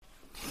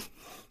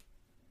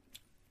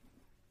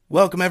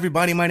Welcome,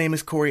 everybody. My name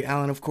is Corey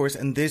Allen, of course,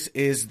 and this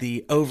is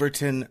the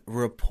Overton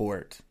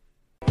Report.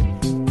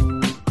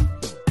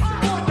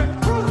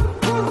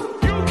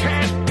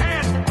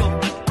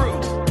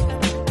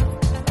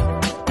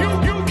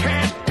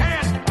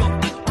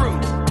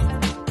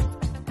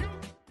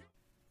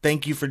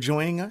 Thank you for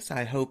joining us.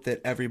 I hope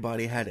that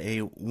everybody had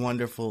a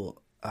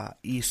wonderful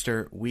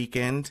Easter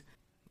weekend.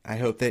 I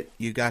hope that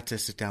you got to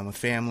sit down with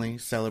family,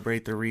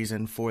 celebrate the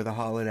reason for the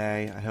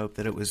holiday. I hope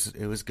that it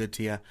was good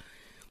to you.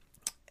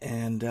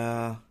 And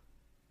I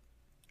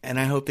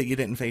hope that you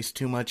didn't face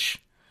too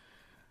much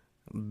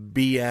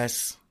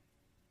BS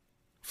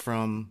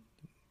from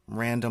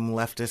random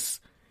leftists,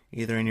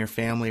 either in your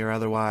family or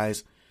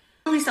otherwise.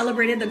 We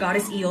celebrated the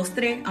goddess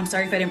Iostre. I'm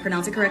sorry if I didn't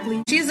pronounce it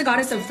correctly. She is the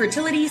goddess of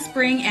fertility,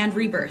 spring, and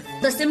rebirth.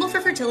 The symbol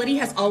for fertility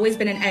has always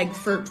been an egg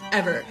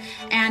forever,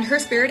 and her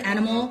spirit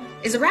animal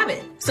is a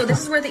rabbit. So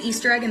this is where the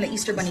Easter egg and the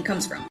Easter bunny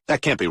comes from.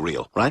 That can't be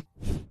real, right?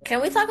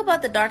 Can we talk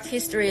about the dark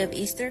history of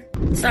Easter?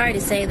 Sorry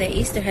to say that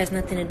Easter has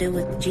nothing to do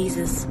with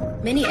Jesus.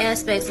 Many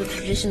aspects of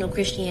traditional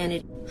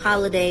Christianity,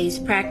 holidays,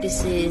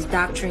 practices,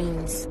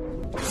 doctrines.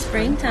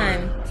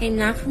 Springtime came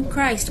not from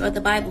Christ or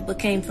the Bible, but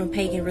came from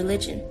pagan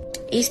religion.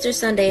 Easter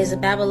Sunday is a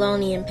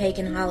Babylonian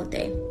pagan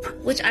holiday,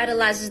 which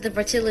idolizes the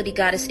fertility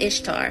goddess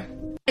Ishtar.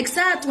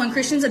 Except when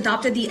Christians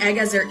adopted the egg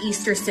as their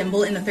Easter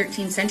symbol in the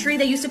 13th century,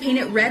 they used to paint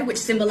it red, which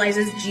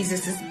symbolizes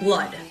Jesus'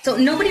 blood. So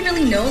nobody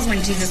really knows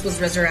when Jesus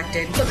was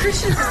resurrected, but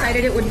Christians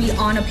decided it would be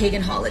on a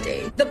pagan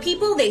holiday. The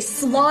people they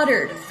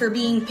slaughtered for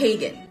being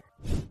pagan.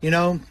 You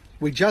know,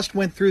 we just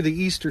went through the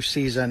Easter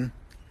season,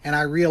 and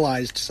I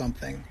realized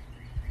something.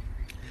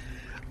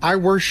 I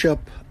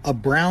worship a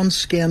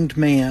brown-skinned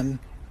man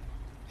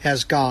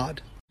as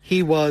God.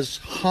 He was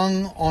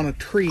hung on a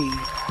tree.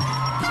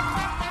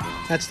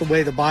 That's the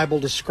way the Bible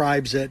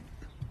describes it.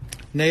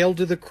 Nailed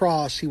to the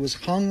cross, he was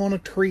hung on a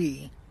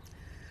tree.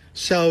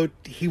 So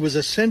he was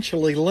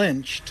essentially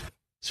lynched.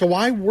 So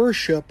I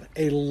worship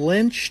a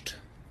lynched,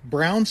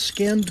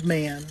 brown-skinned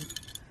man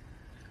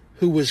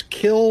who was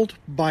killed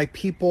by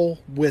people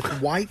with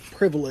white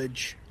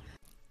privilege.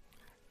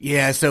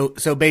 Yeah, so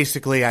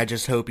basically I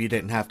just hope you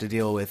didn't have to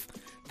deal with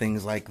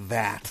things like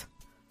that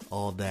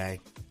all day.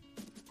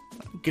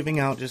 Giving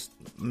out just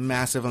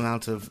massive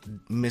amounts of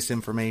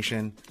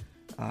misinformation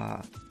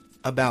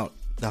about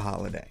the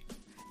holiday.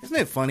 Isn't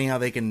it funny how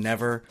they can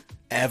never,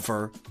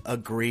 ever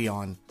agree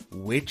on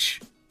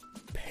which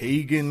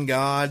pagan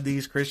god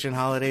these Christian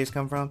holidays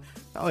come from?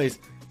 Always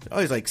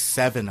like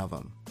 7 of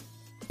them.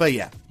 But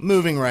yeah,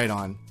 moving right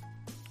on.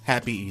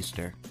 Happy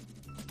Easter.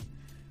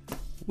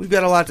 We've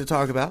got a lot to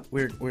talk about.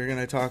 We're going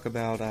to talk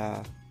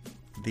about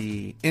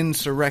the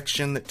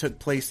insurrection that took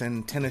place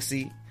in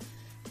Tennessee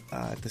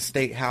at the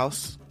State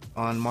House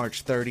on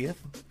March 30th.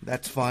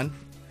 That's fun.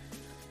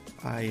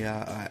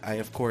 I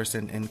of course,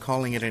 in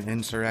calling it an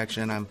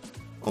insurrection, I'm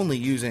only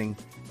using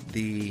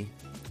the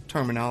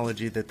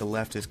terminology that the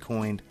left has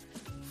coined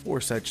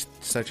for such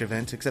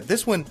events. Except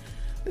this one,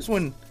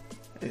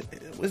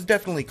 it was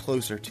definitely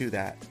closer to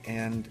that.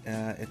 And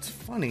it's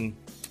funny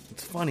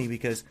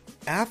because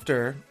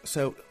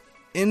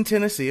in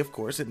Tennessee, of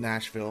course, at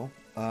Nashville,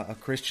 a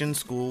Christian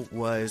school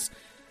was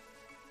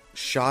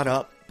shot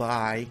up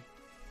by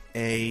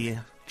a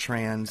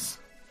trans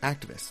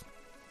activist.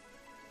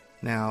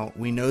 Now,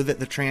 we know that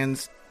the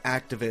trans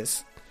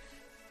activists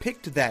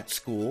picked that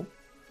school,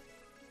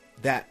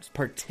 that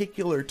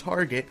particular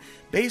target,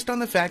 based on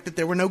the fact that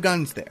there were no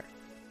guns there.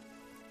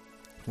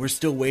 We're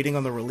still waiting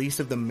on the release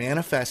of the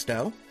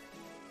manifesto,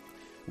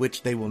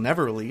 which they will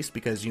never release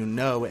because you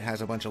know it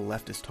has a bunch of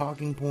leftist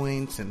talking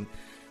points and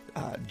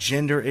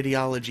gender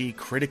ideology,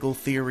 critical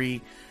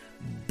theory,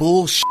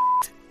 bullshit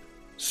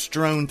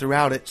strewn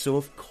throughout it. So,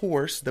 of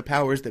course, the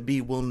powers that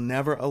be will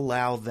never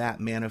allow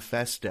that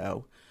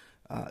manifesto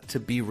to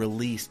be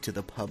released to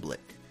the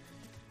public.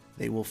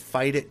 They will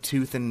fight it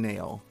tooth and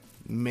nail.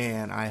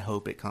 Man, I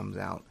hope it comes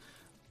out.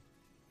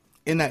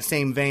 In that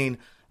same vein,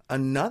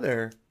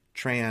 another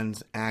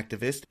trans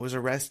activist was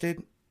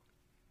arrested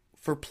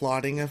for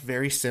plotting a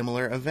very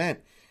similar event.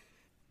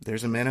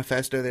 There's a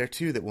manifesto there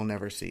too that we'll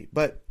never see.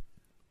 But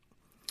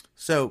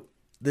so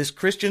this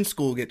Christian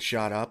school gets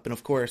shot up, and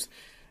of course,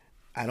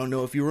 I don't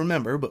know if you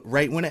remember, but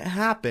right when it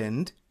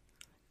happened,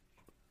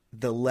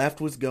 the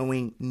left was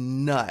going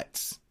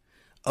nuts.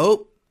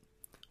 Oh,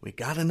 we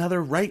got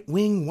another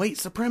right-wing white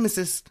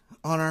supremacist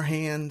on our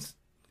hands.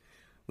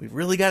 We've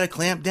really got to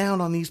clamp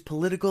down on these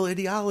political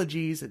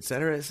ideologies,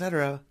 etc.,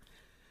 etc.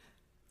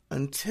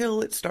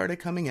 Until it started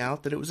coming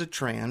out that it was a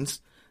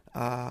trans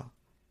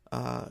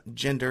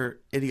gender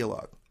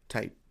ideologue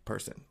type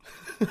person.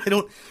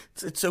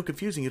 It's so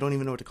confusing, you don't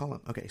even know what to call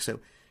him. Okay, so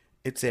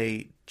it's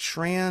a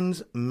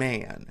trans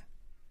man.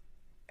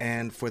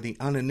 And for the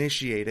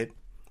uninitiated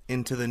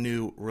into the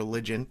new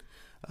religion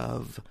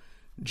of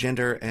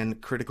gender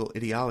and critical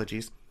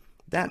ideologies,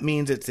 that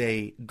means it's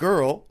a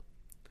girl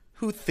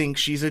who thinks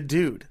she's a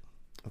dude.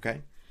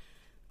 Okay?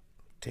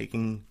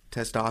 Taking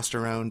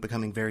testosterone,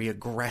 becoming very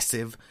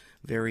aggressive,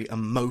 very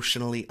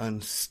emotionally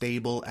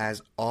unstable,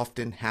 as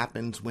often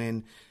happens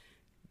when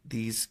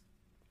these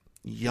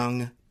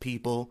young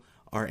people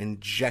are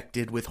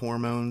injected with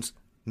hormones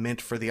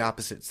meant for the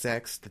opposite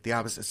sex, that the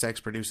opposite sex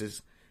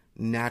produces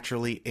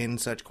naturally in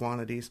such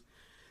quantities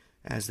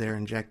as they're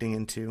injecting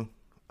into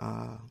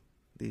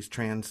these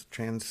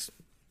trans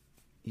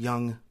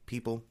young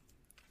people.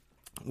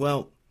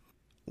 Well,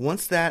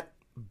 once that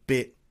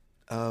bit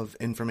of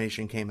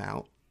information came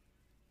out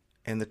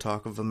and the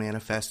talk of a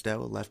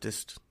manifesto, a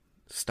leftist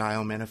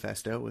style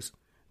manifesto, was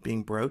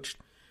being broached,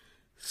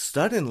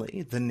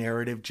 suddenly the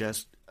narrative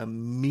just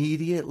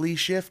immediately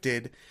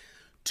shifted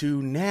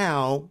to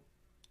now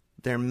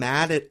they're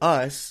mad at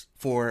us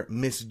for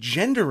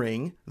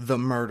misgendering the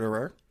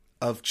murderer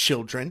of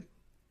children.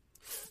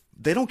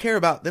 They don't care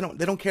that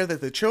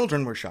the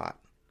children were shot.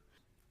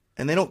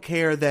 And they don't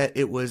care that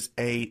it was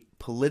a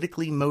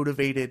politically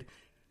motivated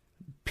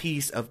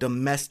piece of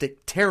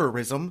domestic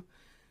terrorism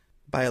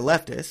by a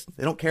leftist.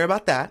 They don't care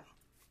about that.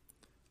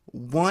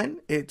 One,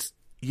 it's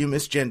you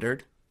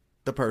misgendered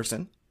the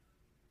person,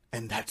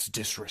 and that's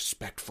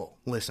disrespectful.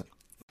 Listen.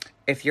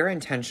 If you're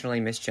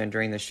intentionally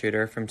misgendering the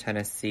shooter from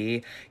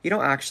Tennessee, you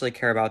don't actually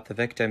care about the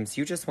victims.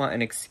 You just want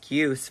an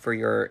excuse for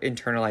your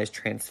internalized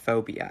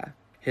transphobia.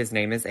 His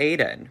name is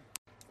Aiden.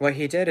 What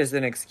he did is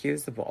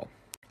inexcusable.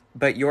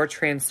 But your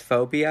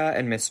transphobia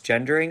and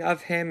misgendering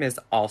of him is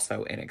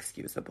also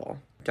inexcusable.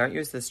 Don't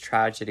use this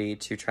tragedy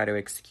to try to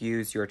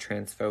excuse your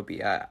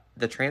transphobia.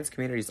 The trans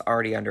community is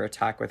already under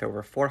attack with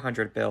over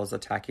 400 bills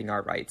attacking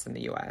our rights in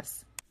the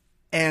U.S.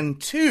 And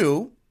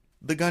two,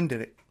 the gun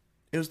did it.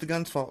 It was the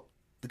gun's fault.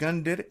 The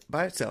gun did it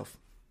by itself.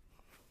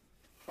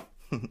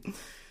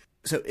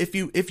 So if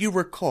you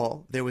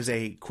recall, there was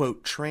a,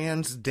 quote,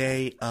 Trans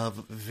Day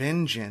of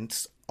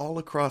Vengeance all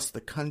across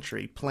the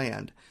country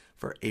planned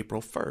for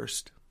April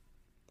 1st.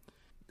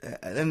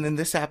 And then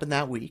this happened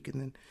that week.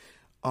 And then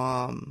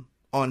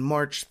on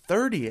March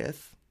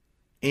 30th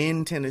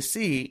in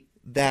Tennessee,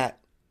 that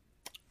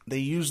they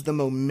used the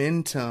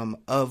momentum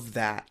of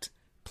that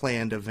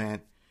planned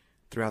event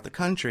throughout the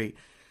country,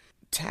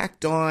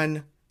 tacked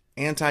on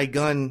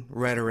anti-gun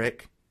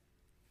rhetoric,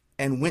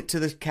 and went to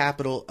the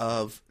capital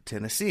of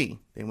Tennessee.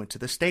 They went to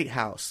the State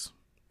House.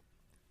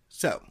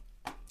 So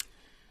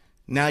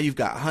now you've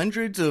got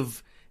hundreds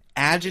of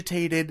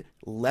agitated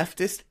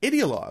leftist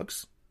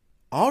ideologues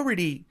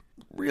already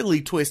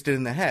really twisted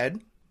in the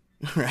head,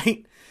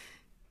 right?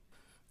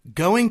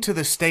 Going to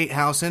the State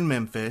House in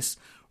Memphis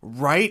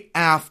right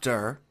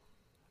after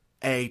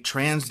a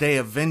Trans Day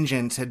of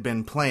Vengeance had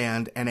been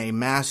planned and a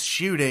mass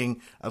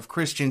shooting of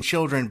Christian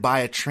children by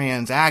a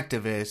trans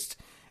activist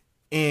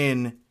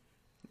in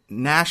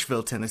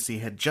Nashville, Tennessee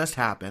had just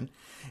happened.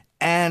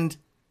 And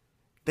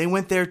they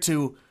went there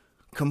to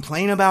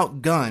complain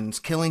about guns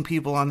killing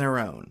people on their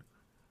own,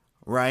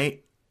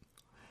 right?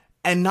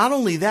 And not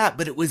only that,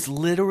 but it was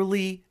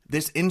literally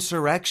this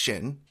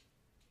insurrection,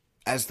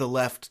 as the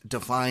left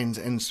defines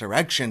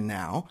insurrection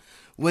now,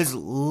 was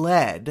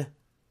led,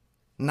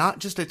 not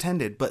just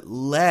attended, but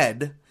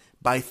led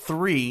by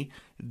 3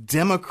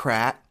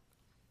 Democrat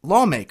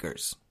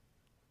lawmakers,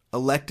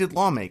 elected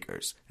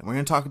lawmakers. And we're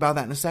going to talk about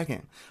that in a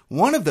second.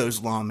 One of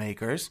those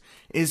lawmakers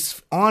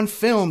is on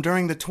film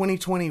during the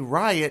 2020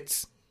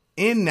 riots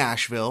in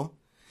Nashville,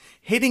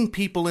 hitting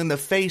people in the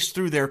face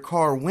through their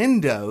car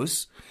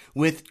windows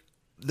with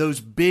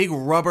those big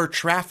rubber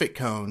traffic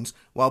cones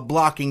while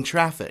blocking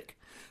traffic.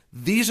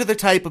 These are the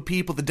type of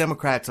people the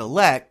Democrats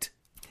elect,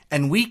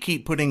 and we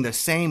keep putting the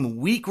same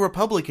weak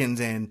Republicans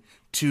in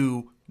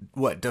to,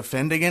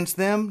 defend against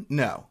them?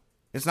 No,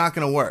 it's not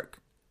going to work.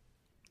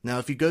 Now,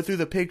 if you go through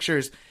the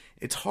pictures,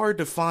 it's hard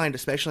to find,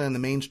 especially on the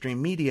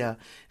mainstream media,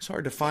 it's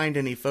hard to find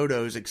any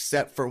photos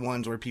except for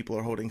ones where people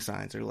are holding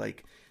signs. They're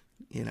like,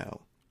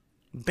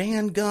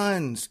 ban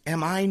guns,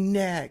 am I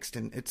next,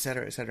 and et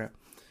cetera, et cetera.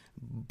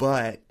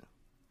 But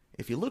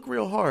if you look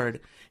real hard,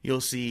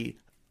 you'll see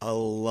a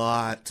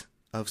lot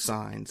of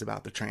signs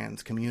about the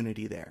trans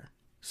community there.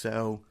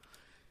 So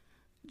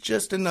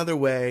just another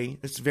way,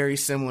 it's very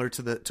similar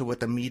to what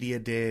the media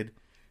did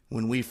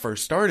when we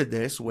first started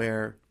this,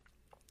 where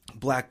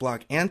Black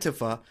Bloc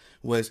Antifa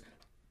was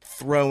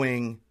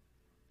throwing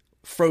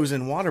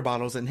frozen water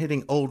bottles and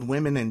hitting old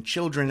women and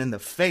children in the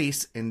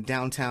face in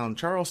downtown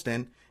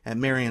Charleston at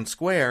Marion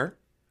Square.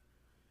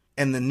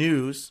 And the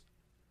news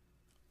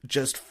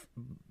just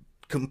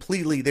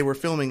completely, they were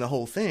filming the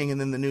whole thing, and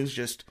then the news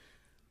just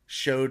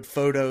showed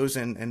photos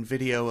and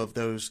video of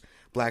those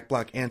Black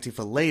Bloc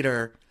Antifa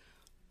later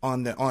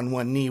on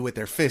one knee with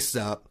their fists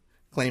up,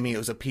 claiming it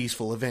was a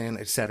peaceful event,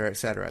 etc.,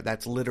 etc.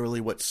 That's literally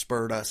what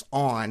spurred us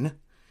on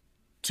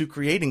to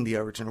creating the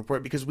Overton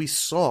Report, because we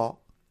saw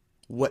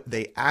what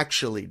they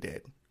actually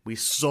did. We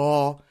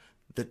saw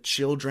the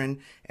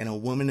children and a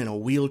woman in a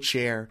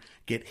wheelchair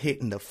get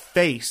hit in the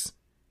face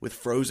with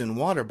frozen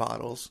water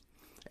bottles.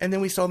 And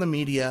then we saw the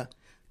media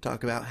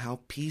talk about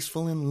how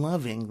peaceful and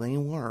loving they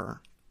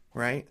were,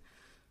 right?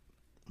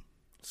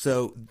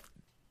 So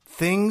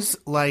things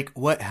like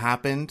what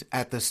happened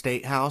at the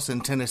State House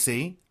in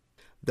Tennessee,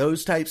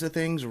 those types of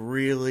things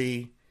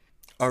really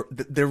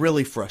they're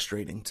really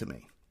frustrating to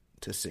me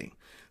to see.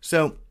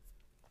 So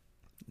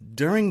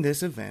during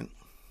this event,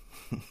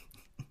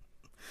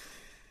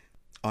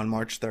 on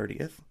March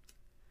 30th,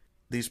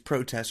 these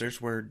protesters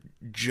were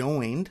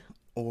joined,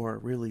 or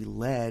really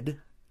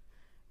led,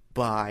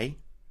 by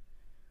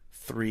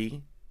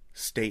 3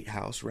 state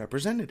house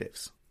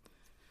representatives: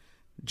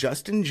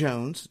 Justin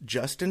Jones,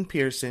 Justin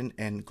Pearson,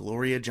 and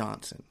Gloria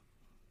Johnson.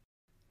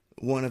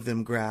 One of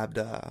them grabbed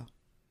a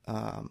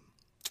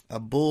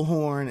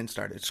bullhorn and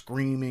started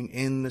screaming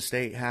in the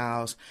state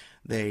house.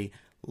 They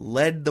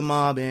led the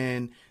mob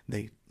in.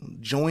 They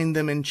joined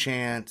them in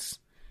chants,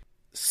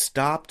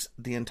 stopped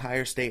the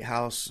entire state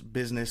house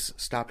business,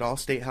 stopped all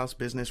state house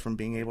business from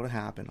being able to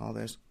happen, all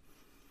this.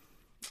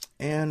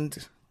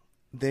 And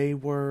they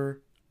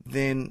were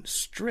then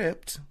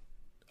stripped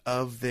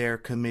of their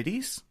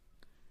committees,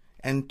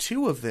 and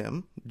 2 of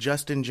them,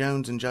 Justin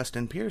Jones and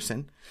Justin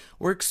Pearson,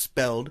 were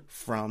expelled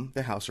from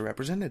the House of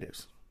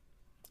Representatives.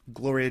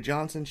 Gloria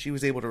Johnson, she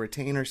was able to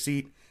retain her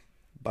seat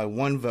by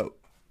 1 vote.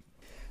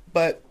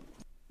 But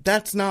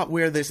that's not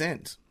where this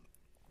ends.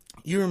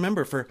 You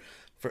remember,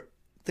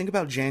 think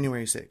about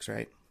January 6th,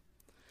 right?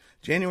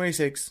 January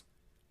 6th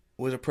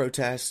was a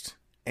protest,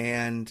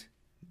 and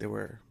there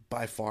were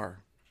by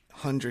far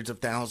hundreds of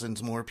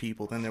thousands more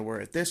people than there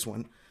were at this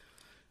one.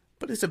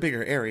 But it's a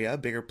bigger area, a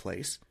bigger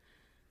place.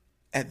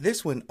 At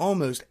this one,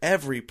 almost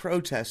every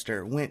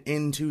protester went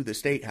into the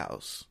state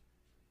house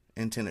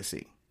in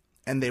Tennessee.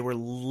 And they were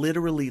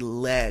literally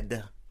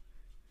led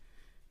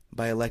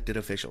by elected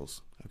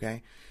officials,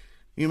 okay?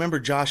 You remember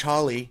Josh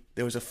Hawley,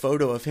 there was a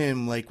photo of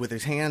him like with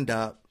his hand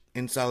up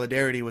in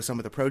solidarity with some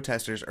of the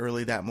protesters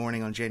early that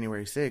morning on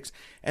January 6th.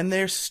 And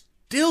they're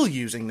still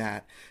using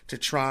that to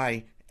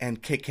try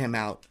and kick him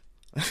out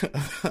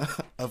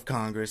of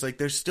Congress. Like,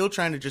 they're still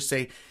trying to just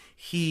say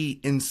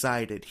he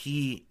incited,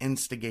 he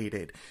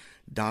instigated.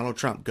 Donald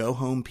Trump, go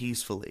home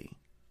peacefully.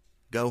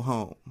 Go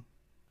home.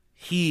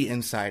 He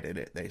incited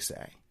it, they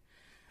say.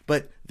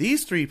 But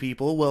these 3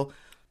 people, well,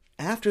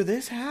 after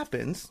this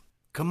happens,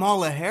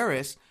 Kamala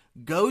Harris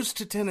goes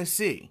to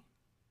Tennessee,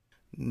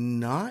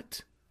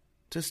 not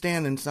to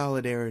stand in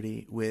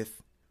solidarity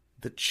with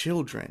the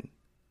children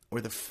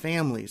or the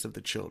families of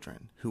the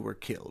children who were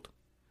killed,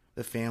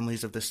 the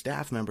families of the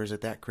staff members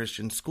at that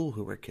Christian school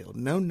who were killed.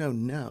 No, no,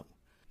 no.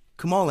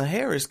 Kamala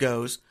Harris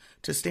goes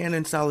to stand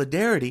in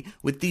solidarity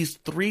with these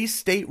 3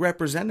 state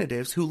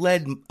representatives who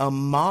led a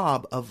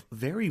mob of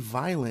very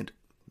violent,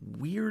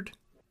 weird,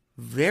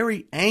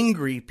 very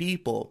angry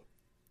people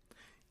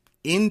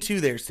into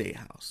their state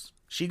house.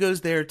 She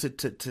goes there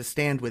to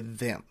stand with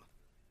them.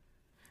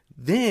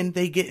 Then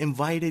they get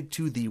invited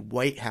to the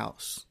White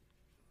House.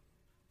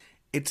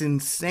 It's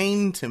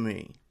insane to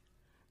me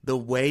the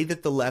way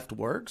that the left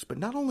works, but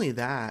not only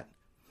that,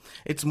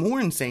 it's more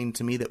insane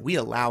to me that we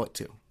allow it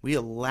to. We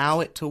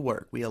allow it to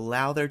work. We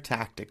allow their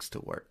tactics to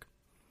work.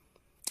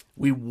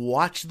 We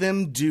watch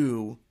them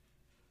do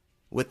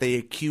what they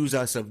accuse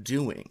us of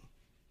doing,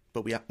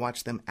 but we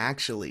watch them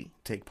actually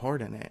take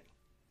part in it.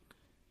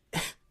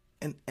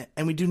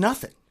 And we do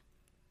nothing.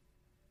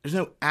 There's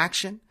no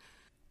action.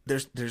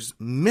 There's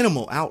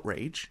minimal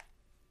outrage.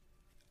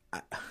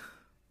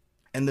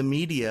 And the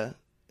media,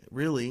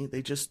 really,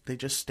 they just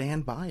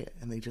stand by it,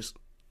 and they just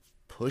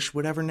push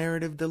whatever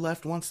narrative the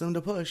left wants them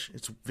to push.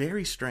 It's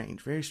very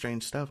strange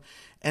stuff.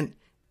 And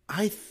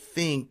I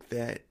think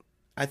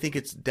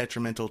it's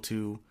detrimental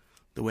to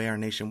the way our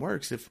nation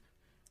works if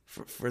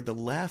for the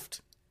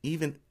left,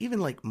 even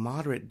like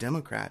moderate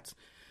Democrats,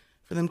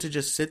 for them to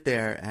just sit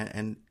there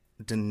and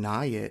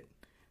deny it,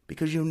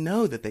 because you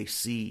know that they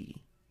see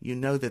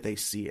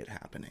it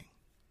happening.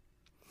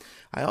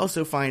 I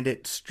also find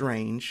it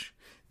strange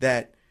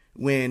that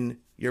when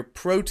you're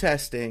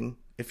protesting,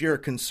 if you're a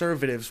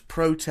conservative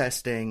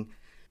protesting,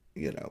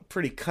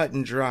 pretty cut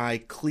and dry,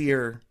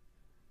 clear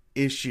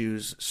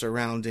issues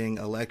surrounding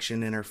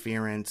election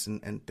interference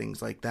and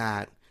things like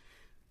that,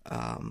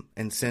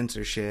 and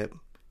censorship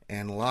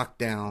and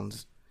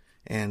lockdowns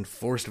and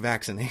forced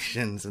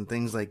vaccinations and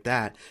things like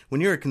that.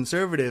 When you're a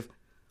conservative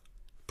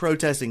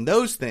protesting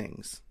those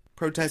things,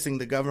 protesting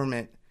the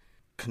government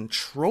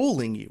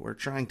controlling you or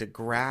trying to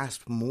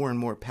grasp more and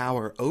more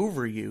power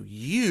over you,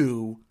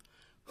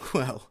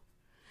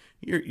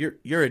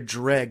 you're a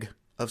dreg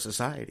of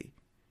society.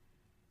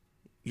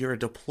 You're a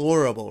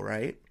deplorable,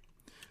 right?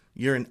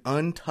 You're an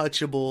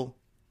untouchable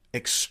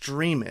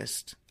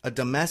extremist, a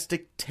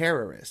domestic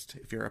terrorist.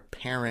 If you're a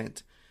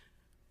parent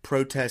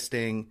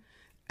protesting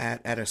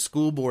at a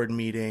school board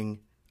meeting,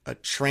 a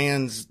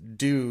trans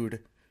dude,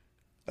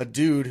 a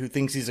dude who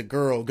thinks he's a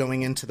girl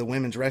going into the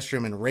women's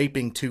restroom and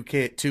raping two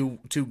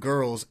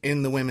girls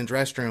in the women's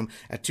restroom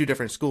at 2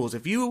 different schools.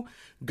 If you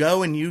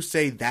go and you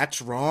say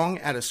that's wrong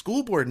at a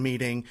school board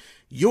meeting,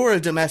 you're a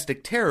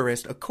domestic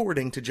terrorist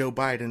according to Joe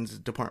Biden's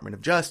Department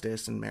of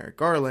Justice and Merrick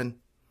Garland.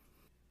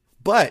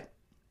 But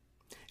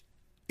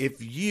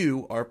if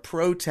you are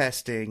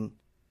protesting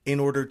in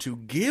order to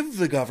give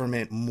the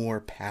government more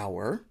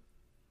power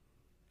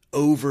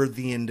over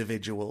the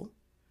individual,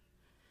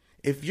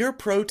 if you're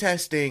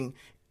protesting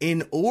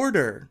in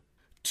order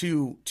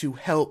to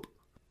help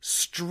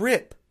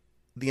strip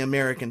the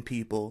American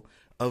people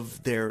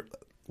of their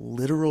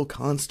literal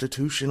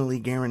constitutionally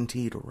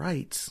guaranteed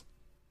rights,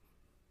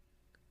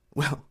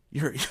 Well,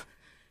 you're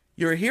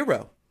a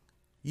hero.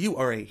 You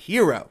are a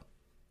hero.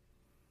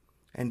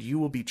 And you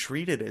will be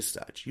treated as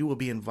such. You will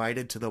be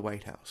invited to the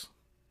White House.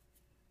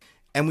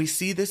 And we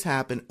see this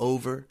happen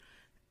over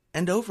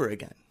and over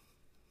again,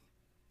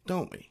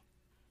 don't we?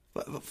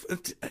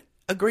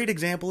 A great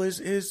example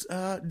is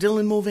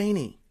Dylan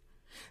Mulvaney.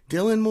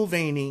 Dylan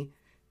Mulvaney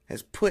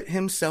has put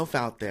himself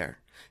out there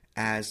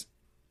as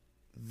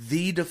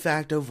the de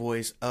facto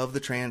voice of the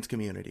trans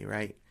community,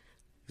 right?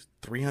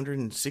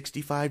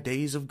 365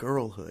 days of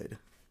girlhood.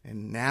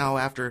 And now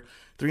after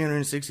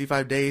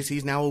 365 days,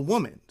 he's now a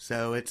woman.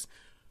 So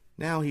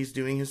now he's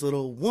doing his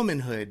little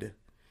womanhood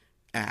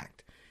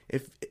act.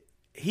 If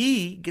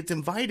he gets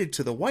invited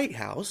to the White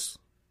House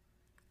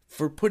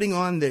for putting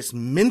on this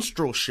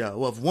minstrel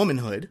show of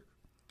womanhood,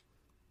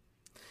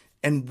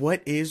 and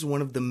what is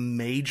one of the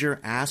major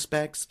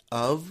aspects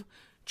of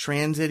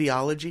trans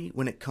ideology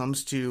when it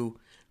comes to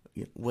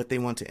what they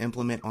want to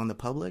implement on the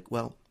public?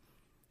 Well,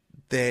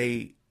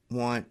 they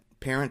want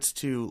parents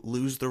to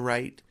lose the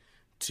right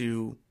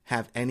to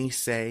have any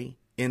say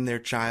in their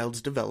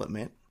child's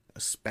development,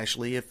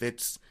 especially if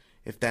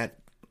that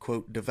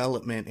quote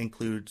development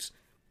includes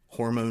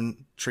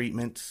hormone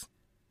treatments,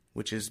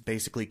 which is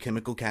basically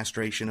chemical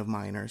castration of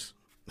minors,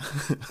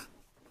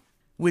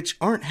 which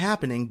aren't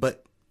happening,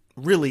 but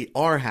really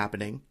are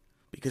happening,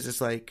 because it's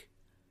like,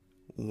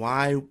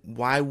 why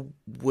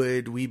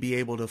would we be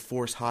able to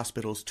force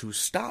hospitals to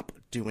stop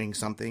doing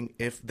something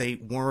if they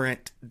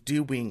weren't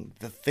doing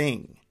the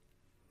thing,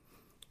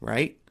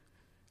 right?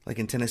 Like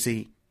in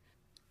Tennessee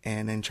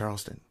and in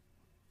Charleston.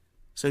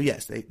 So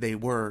yes, they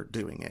were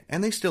doing it,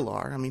 and they still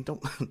are. I mean,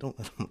 don't let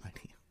them lie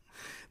to you.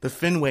 The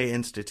Fenway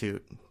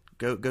Institute,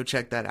 go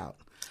check that out.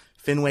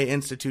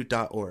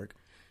 FenwayInstitute.org.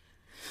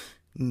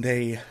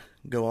 They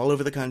go all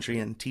over the country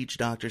and teach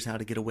doctors how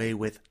to get away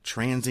with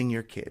transing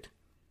your kid.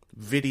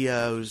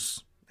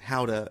 Videos,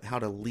 how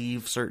to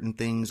leave certain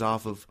things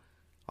off of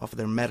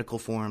their medical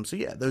forms. So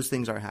yeah, those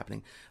things are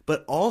happening.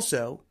 But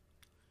also,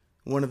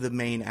 one of the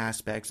main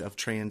aspects of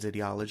trans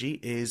ideology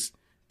is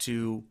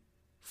to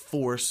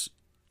force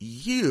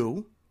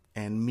you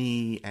and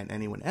me and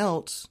anyone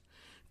else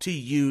to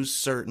use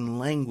certain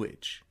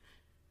language.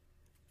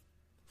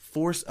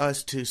 Force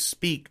us to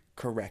speak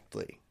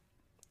correctly.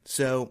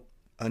 So,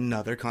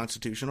 another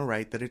constitutional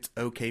right that it's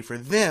okay for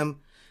them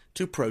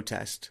to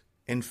protest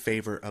in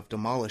favor of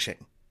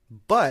demolishing.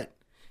 But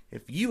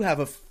if you have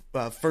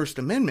a First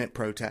Amendment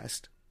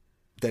protest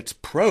that's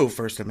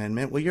pro-First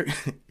Amendment, well,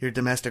 you're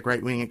domestic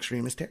right-wing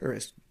extremist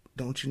terrorist,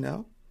 don't you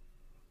know?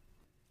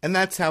 And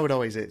that's how it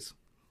always is.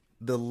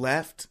 The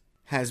left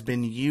has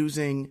been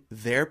using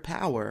their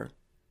power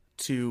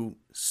to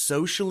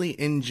socially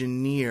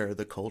engineer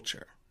the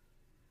culture.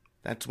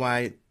 That's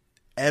why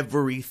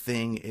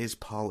everything is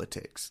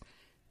politics.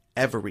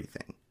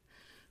 Everything.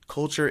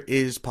 Culture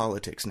is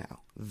politics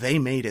now. They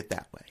made it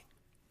that way.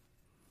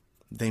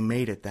 They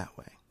made it that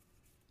way.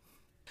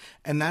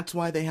 And that's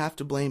why they have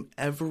to blame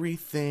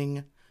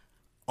everything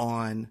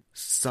on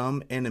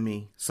some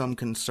enemy, some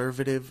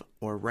conservative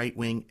or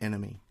right-wing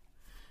enemy.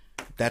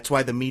 That's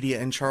why the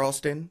media in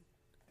Charleston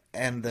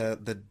and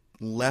the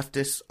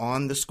leftists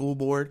on the school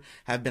board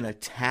have been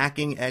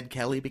attacking Ed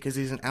Kelly because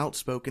he's an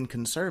outspoken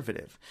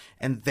conservative.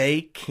 And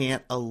they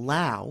can't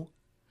allow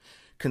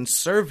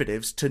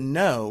conservatives to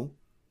know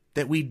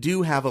that we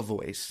do have a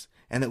voice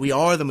and that we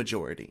are the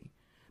majority.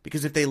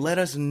 Because if they let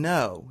us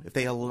know, if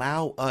they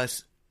allow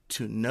us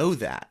to know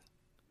that,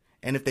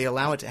 and if they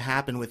allow it to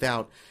happen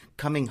without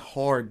coming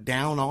hard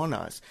down on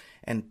us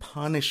and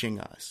punishing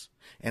us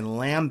and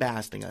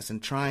lambasting us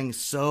and trying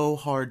so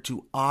hard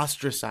to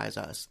ostracize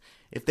us,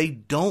 if they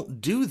don't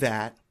do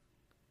that,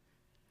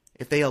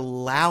 if they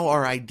allow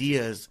our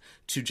ideas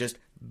to just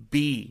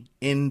be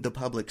in the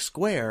public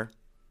square,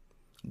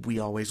 we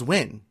always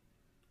win.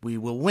 We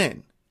will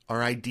win.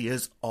 Our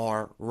ideas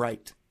are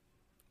right.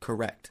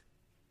 Correct.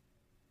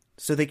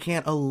 So they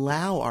can't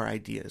allow our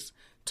ideas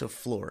to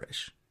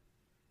flourish.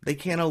 They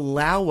can't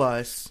allow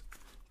us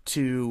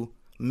to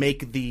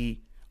make the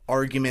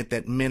argument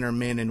that men are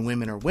men and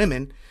women are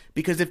women,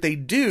 because if they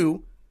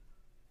do,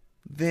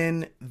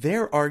 then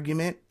their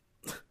argument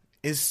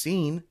is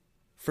seen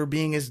for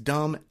being as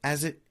dumb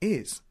as it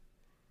is.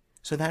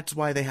 So that's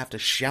why they have to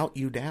shout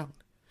you down.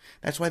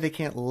 That's why they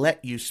can't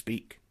let you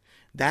speak.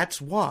 That's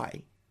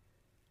why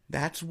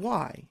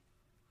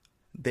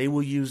they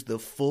will use the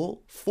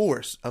full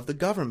force of the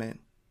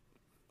government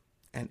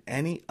and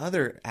any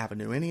other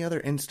avenue, any other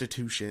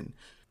institution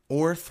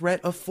or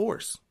threat of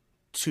force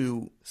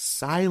to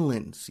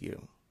silence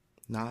you,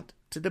 not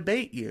to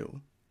debate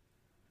you,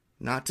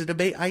 not to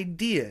debate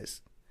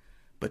ideas,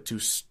 but to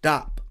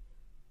stop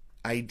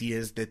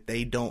ideas that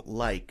they don't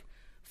like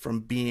from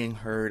being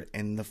heard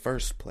in the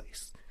first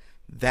place.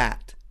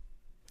 That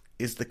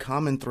is the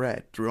common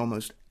thread through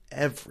almost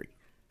every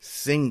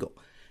single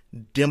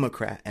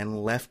Democrat and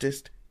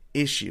leftist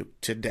issue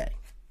today.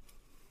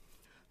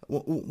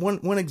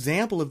 One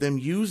example of them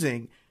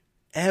using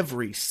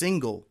every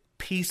single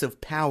piece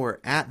of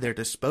power at their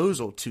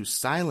disposal to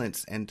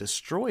silence and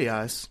destroy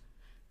us,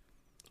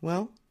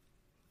 well,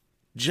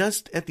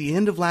 just at the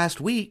end of last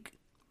week,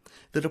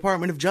 the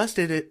Department of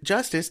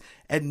Justice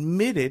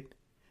admitted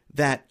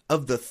that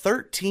of the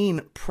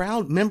 13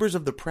 members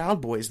of the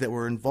Proud Boys that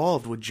were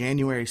involved with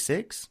January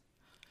 6th,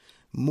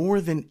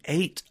 more than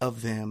 8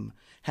 of them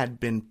had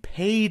been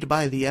paid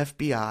by the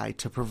FBI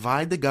to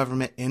provide the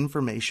government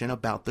information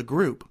about the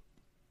group.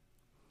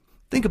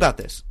 Think about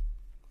this.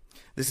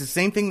 This is the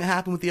same thing that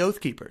happened with the Oath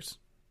Keepers.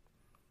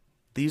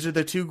 These are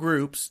the two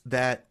groups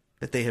that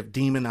they have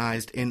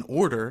demonized in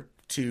order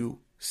to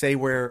say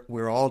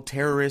we're all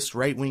terrorists,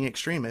 right-wing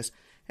extremists.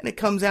 And it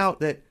comes out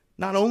that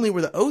not only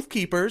were the Oath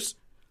Keepers,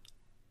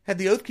 had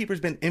the Oath Keepers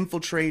been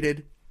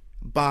infiltrated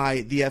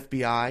by the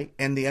FBI,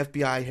 and the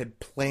FBI had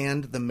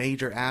planned the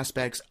major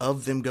aspects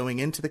of them going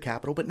into the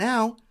Capitol, but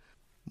now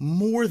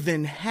more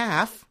than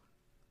half,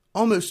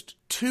 almost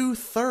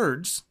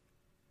 2/3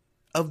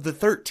 of the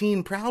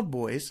 13 Proud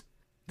Boys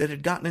that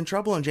had gotten in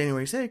trouble on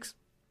January 6th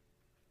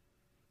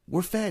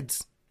were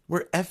feds,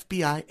 were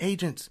FBI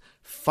agents.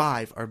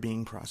 5 are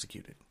being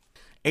prosecuted.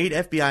 8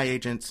 FBI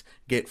agents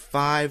get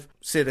 5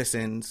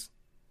 citizens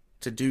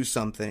to do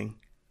something,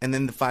 and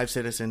then the 5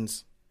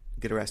 citizens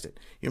get arrested.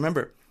 You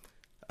remember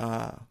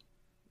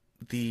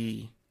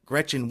the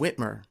Gretchen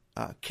Whitmer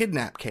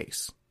kidnap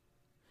case.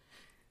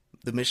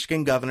 The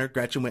Michigan governor,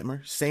 Gretchen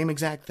Whitmer, same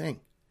exact thing.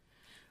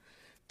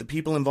 The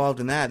people involved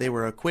in that, they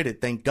were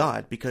acquitted, thank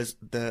God, because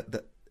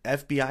the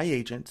FBI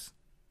agents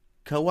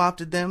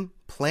co-opted them,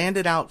 planned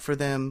it out for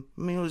them.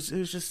 I mean, it was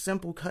just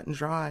simple, cut and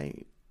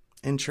dry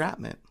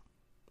entrapment.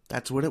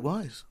 That's what it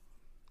was.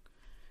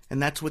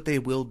 And that's what they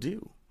will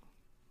do.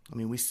 I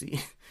mean, we see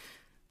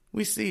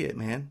it,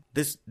 man.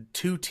 This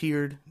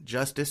 2-tiered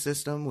justice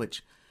system,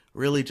 which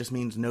really just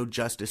means no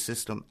justice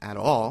system at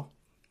all.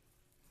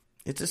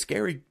 It's a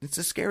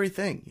scary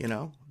thing, you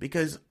know,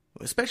 because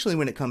especially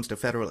when it comes to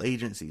federal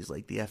agencies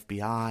like the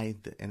FBI,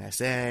 the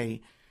NSA,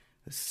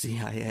 the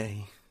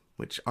CIA,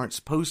 which aren't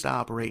supposed to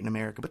operate in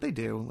America, but they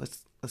do.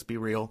 Let's be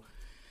real.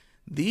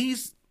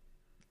 These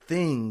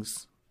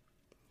things,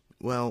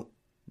 well,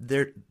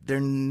 they're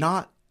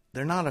not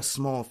a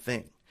small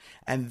thing.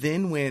 And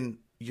then when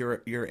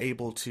you're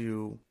able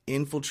to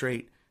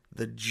infiltrate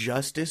the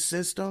justice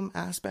system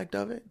aspect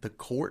of it, the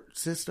court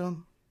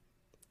system,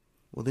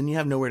 well, then you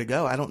have nowhere to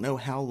go. I don't know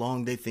how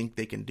long they think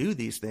they can do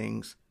these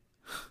things.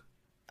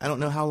 I don't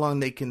know how long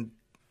they can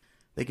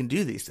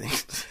do these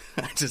things.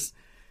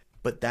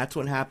 But that's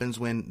what happens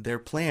when their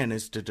plan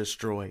is to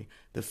destroy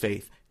the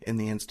faith in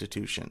the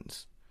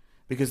institutions,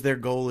 because their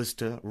goal is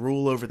to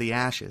rule over the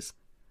ashes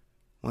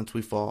once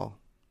we fall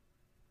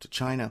to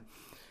China.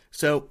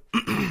 So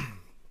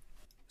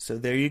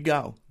there you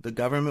go. The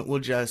government will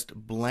just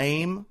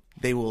blame.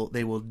 They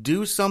will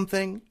do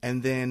something,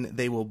 and then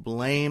they will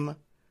blame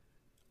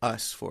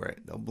us for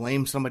it. They'll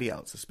blame somebody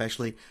else.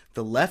 Especially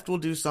the left will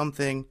do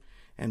something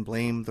and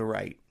blame the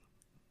right.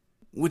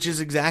 Which is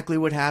exactly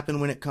what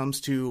happened when it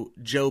comes to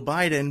Joe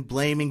Biden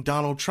blaming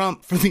Donald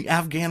Trump for the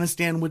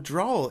Afghanistan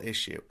withdrawal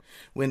issue.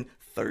 When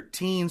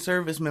 13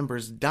 service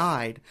members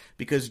died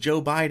because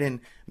Joe Biden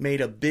made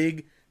a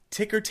big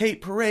ticker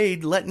tape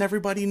parade letting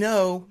everybody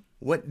know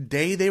what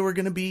day they were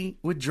going to be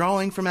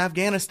withdrawing from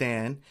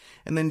Afghanistan,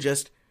 and then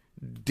just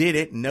did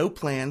it, no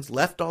plans,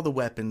 left all the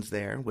weapons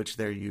there, which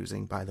they're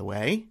using, by the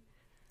way,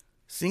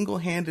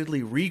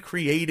 single-handedly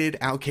recreated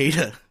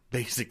Al-Qaeda,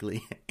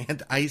 basically,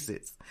 and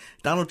ISIS.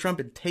 Donald Trump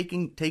had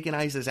taken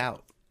ISIS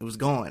out. It was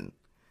gone.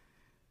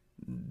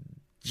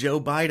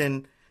 Joe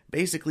Biden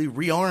basically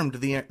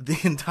rearmed the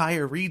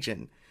entire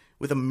region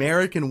with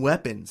American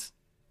weapons,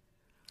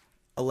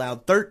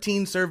 allowed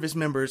 13 service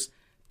members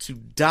to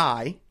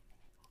die,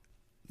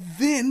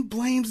 then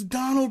blames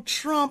Donald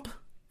Trump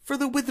for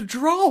the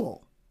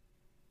withdrawal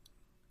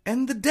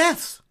and the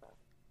deaths.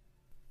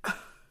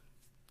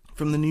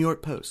 From the New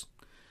York Post.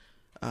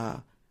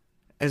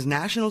 As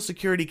National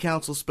Security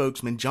Council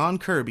spokesman John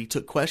Kirby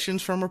took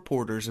questions from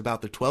reporters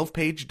about the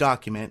 12-page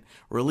document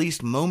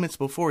released moments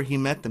before he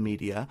met the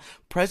media,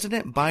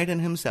 President Biden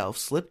himself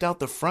slipped out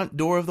the front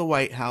door of the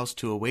White House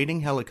to a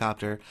waiting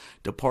helicopter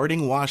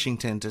departing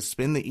Washington to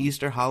spend the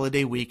Easter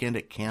holiday weekend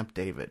at Camp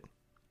David.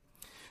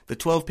 The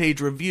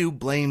 12-page review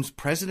blames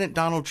President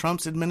Donald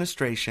Trump's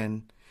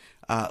administration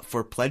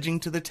for pledging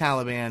to the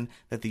Taliban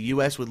that the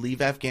U.S. would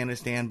leave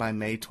Afghanistan by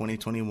May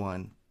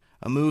 2021.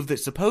 A move that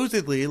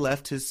supposedly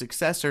left his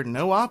successor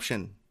no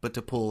option but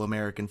to pull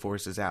American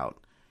forces out.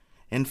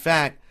 In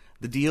fact,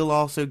 the deal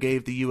also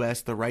gave the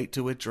U.S. the right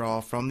to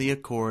withdraw from the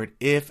accord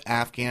if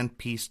Afghan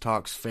peace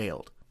talks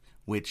failed,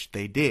 which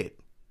they did.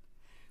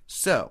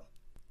 So,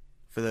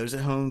 for those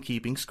at home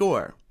keeping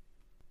score,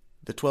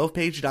 the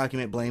 12-page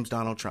document blames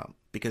Donald Trump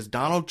because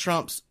Donald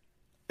Trump's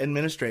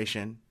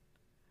administration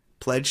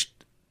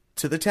pledged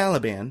to the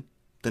Taliban,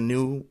 the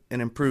new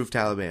and improved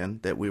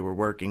Taliban that we were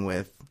working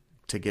with,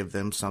 to give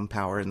them some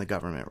power in the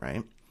government,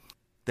 right?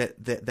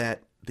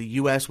 That the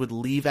U.S. would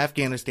leave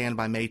Afghanistan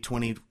by May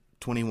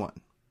 2021.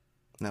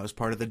 And that was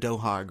part of the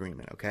Doha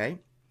Agreement, okay?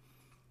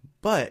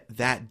 But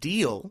that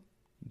deal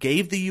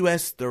gave the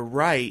U.S. the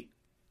right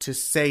to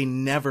say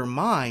never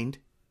mind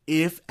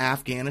if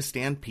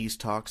Afghanistan peace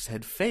talks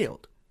had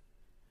failed.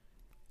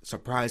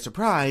 surprise,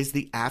 surprise,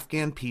 the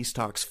Afghan peace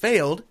talks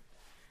failed,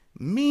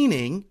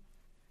 meaning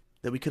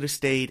that we could have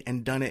stayed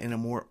and done it in a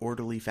more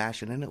orderly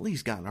fashion and at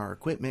least gotten our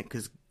equipment,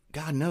 because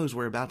God knows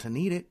we're about to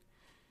need it.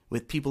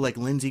 With people like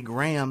Lindsey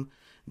Graham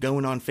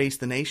going on Face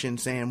the Nation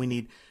saying we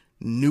need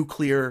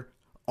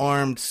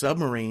nuclear-armed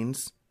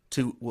submarines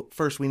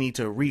first we need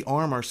to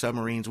rearm our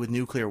submarines with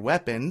nuclear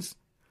weapons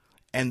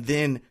and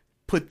then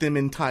put them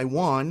in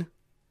Taiwan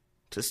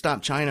to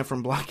stop China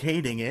from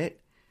blockading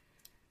it.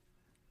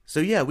 So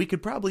yeah, we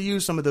could probably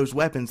use some of those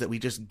weapons that we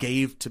just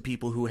gave to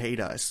people who hate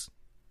us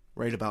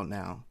right about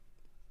now.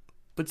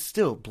 But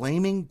still,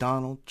 blaming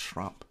Donald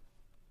Trump.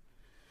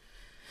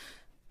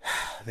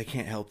 They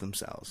can't help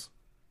themselves.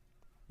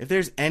 If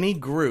there's any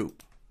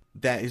group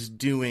that is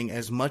doing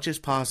as much as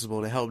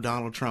possible to help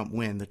Donald Trump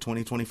win the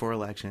 2024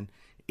 election,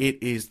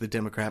 it is the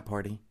Democrat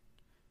Party.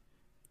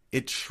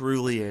 It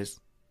truly is.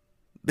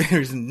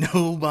 There's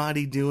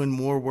nobody doing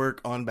more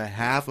work on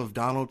behalf of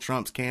Donald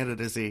Trump's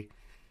candidacy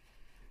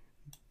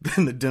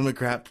than the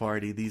Democrat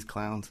Party, these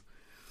clowns.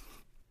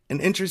 An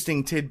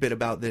interesting tidbit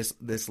about this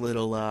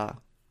little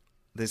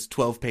this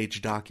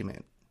 12-page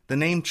document. The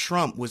name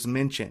Trump was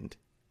mentioned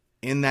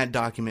in that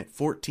document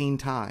 14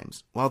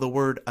 times, while the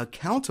word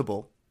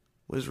accountable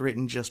was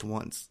written just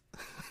once.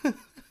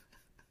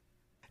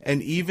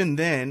 And even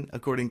then,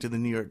 according to the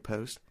New York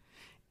Post,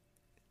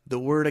 the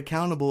word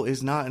accountable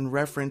is not in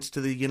reference to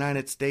the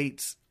United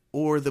States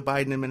or the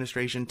Biden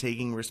administration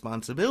taking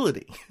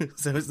responsibility.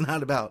 So it's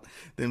not about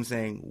them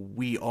saying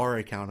we are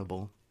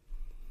accountable.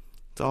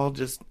 It's all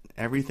just,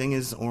 everything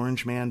is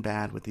orange man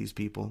bad with these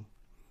people.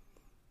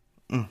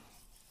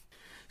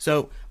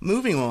 So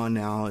moving on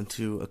now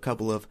into a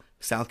couple of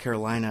South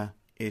Carolina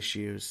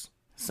issues.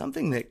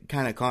 Something that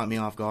kind of caught me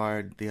off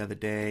guard the other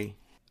day.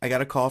 I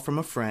got a call from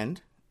a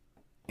friend,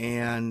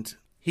 and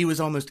he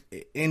was almost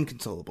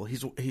inconsolable.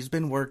 He's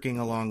been working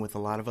along with a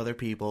lot of other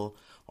people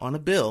on a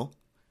bill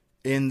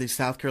in the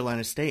South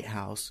Carolina State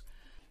House,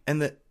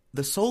 and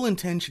the sole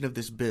intention of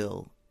this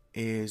bill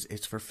is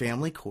it's for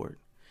family court,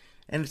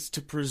 and it's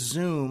to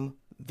presume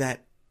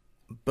that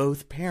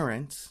both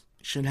parents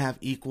should have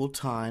equal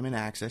time and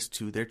access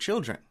to their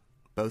children,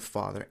 both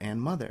father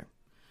and mother.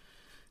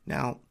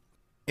 Now,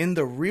 in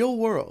the real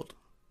world,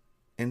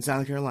 in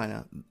South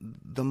Carolina,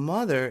 the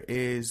mother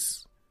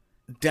is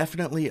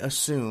definitely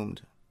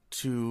assumed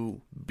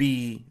to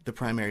be the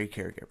primary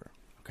caregiver,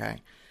 okay?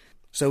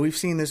 So we've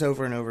seen this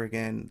over and over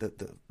again.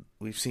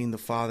 We've seen the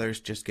fathers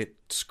just get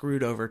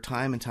screwed over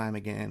time and time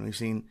again. We've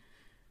seen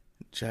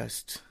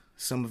just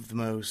some of the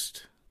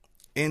most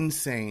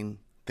insane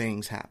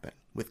things happen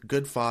with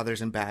good fathers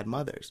and bad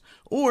mothers,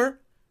 or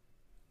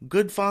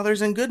good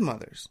fathers and good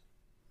mothers.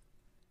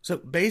 So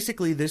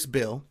basically this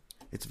bill,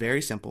 it's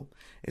very simple.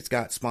 It's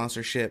got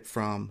sponsorship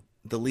from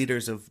the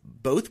leaders of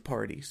both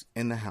parties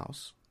in the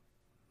House,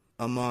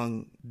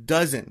 among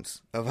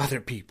dozens of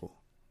other people,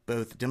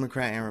 both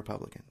Democrat and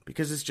Republican,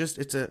 because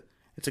it's a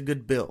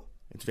good bill.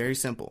 It's very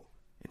simple.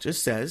 It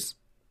just says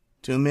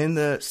to amend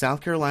the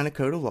South Carolina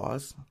Code of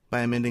Laws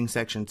by amending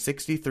section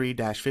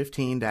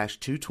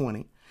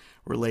 63-15-220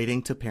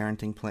 relating to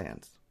parenting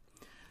plans,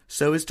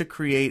 so as to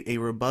create a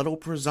rebuttal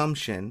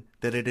presumption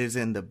that it is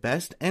in the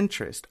best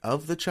interest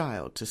of the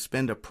child to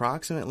spend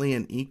approximately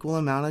an equal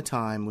amount of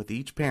time with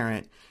each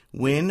parent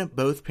when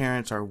both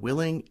parents are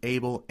willing,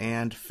 able,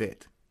 and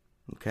fit.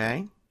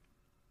 Okay?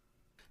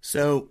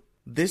 So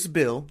this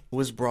bill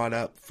was brought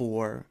up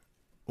for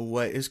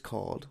what is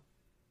called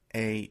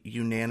a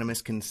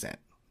unanimous consent.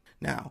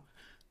 Now,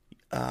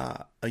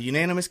 a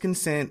unanimous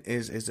consent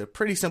is a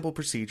pretty simple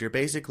procedure.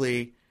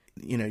 Basically,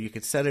 you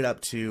could set it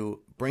up to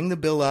bring the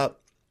bill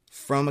up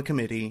from a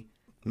committee,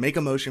 make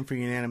a motion for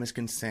unanimous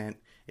consent.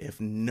 If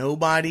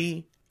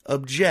nobody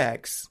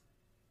objects,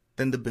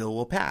 then the bill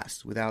will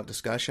pass without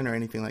discussion or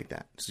anything like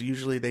that. So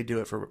usually they do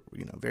it for,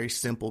 very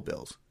simple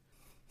bills.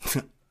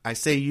 I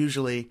say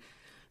usually,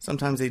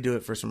 sometimes they do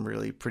it for some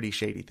really pretty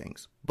shady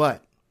things.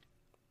 But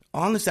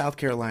on the South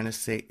Carolina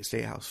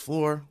State House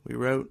floor, we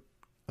wrote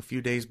a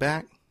few days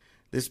back,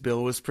 this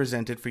bill was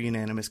presented for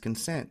unanimous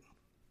consent.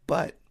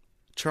 But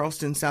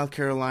Charleston, South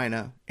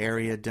Carolina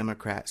area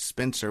Democrat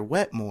Spencer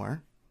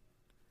Wetmore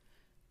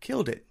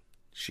killed it.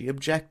 She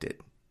objected.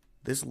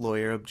 This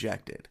lawyer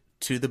objected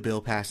to the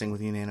bill passing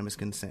with unanimous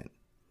consent.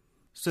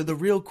 So the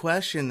real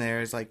question there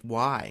is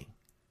why?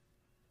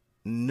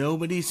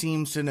 Nobody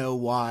seems to know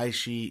why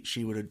she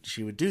would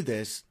do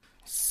this.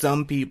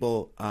 Some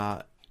people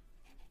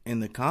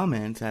in the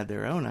comments had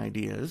their own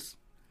ideas.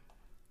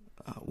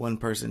 One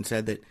person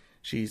said that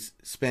she's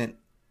spent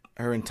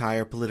her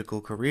entire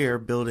political career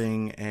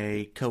building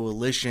a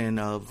coalition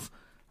of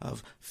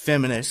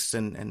feminists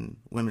and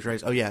women's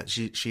rights. Oh yeah,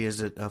 she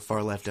is a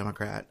far left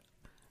Democrat.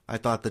 I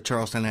thought the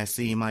Charleston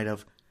SC might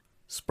have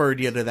spurred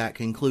you to that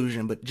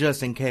conclusion, but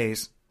just in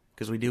case,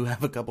 because we do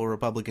have a couple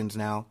Republicans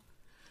now,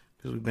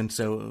 because we've been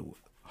so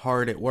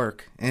hard at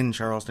work in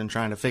Charleston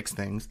trying to fix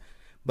things.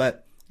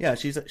 But yeah,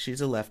 she's a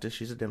leftist,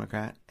 she's a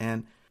Democrat,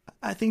 and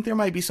I think there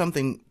might be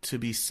something to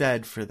be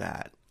said for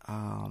that.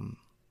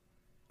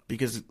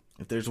 Because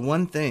if there's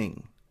one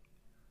thing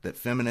that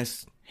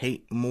feminists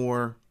hate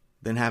more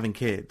than having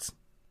kids.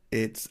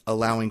 It's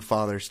allowing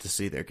fathers to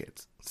see their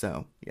kids.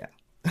 So, yeah.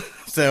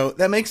 So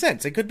that makes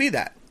sense. It could be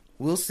that.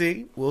 We'll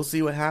see. We'll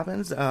see what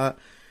happens.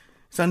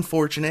 It's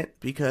unfortunate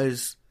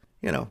because,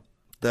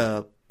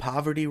 the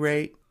poverty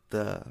rate,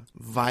 the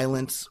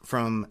violence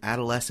from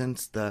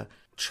adolescents, the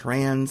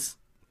trans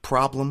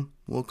problem,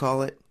 we'll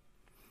call it,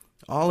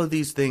 all of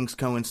these things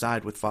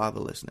coincide with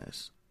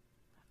fatherlessness.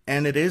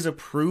 And it is a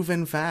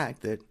proven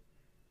fact that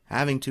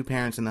having two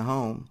parents in the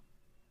home,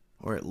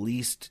 or at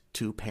least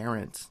two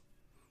parents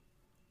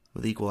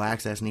with equal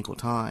access and equal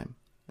time,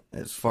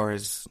 as far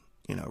as,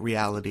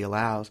 reality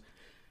allows,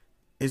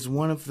 is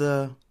one of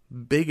the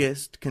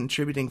biggest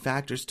contributing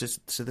factors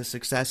to the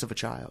success of a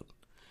child.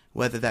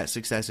 Whether that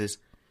success is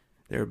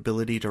their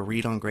ability to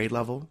read on grade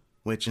level,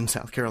 which in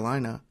South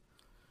Carolina,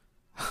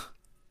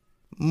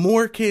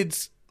 more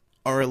kids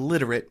are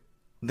illiterate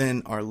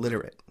than are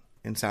literate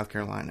in South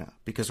Carolina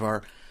because of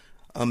our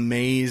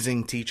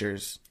amazing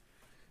teachers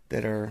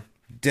that are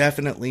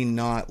definitely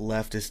not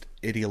leftist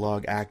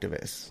ideologue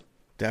activists.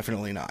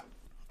 Definitely not.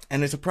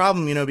 And it's a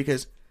problem,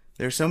 because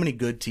there's so many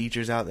good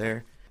teachers out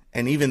there,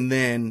 and even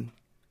then,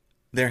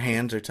 their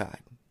hands are tied.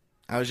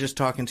 I was just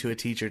talking to a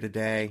teacher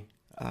today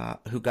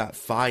who got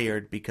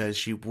fired because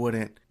she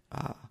wouldn't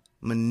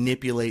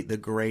manipulate the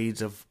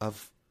grades of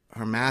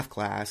her math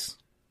class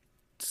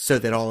so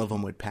that all of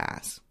them would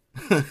pass.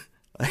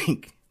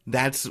 Like,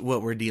 that's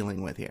what we're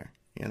dealing with here,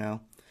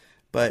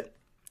 But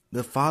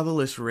the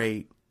fatherless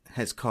rate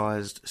has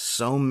caused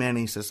so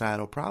many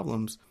societal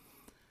problems.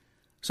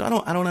 So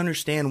I don't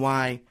understand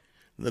why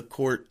the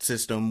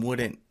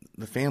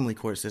family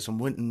court system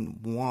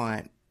wouldn't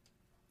want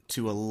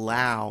to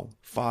allow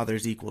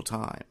fathers equal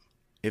time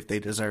if they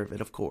deserve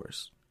it, of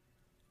course.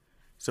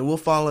 So we'll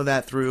follow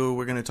that through.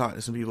 We're going to talk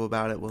to some people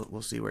about it.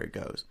 We'll see where it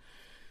goes.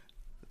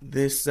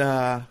 This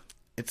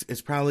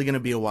it's probably going to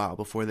be a while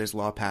before this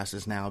law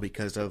passes now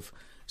because of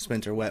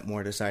Spencer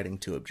Wetmore deciding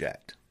to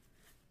object.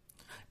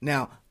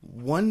 Now,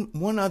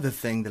 one other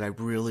thing that I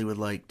really would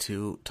like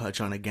to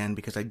touch on again,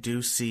 because I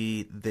do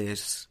see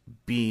this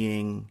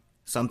being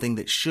something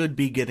that should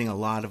be getting a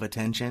lot of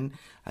attention.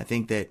 I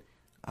think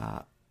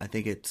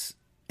it's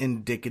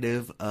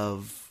indicative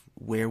of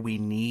where we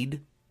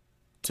need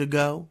to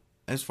go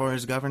as far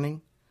as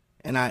governing,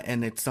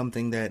 and it's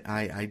something that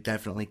I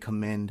definitely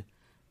commend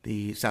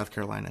the South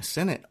Carolina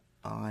Senate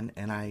on,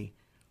 and I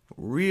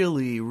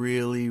really,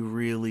 really,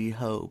 really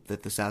hope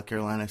that the South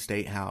Carolina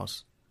State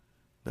House,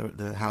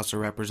 the House of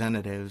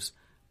Representatives,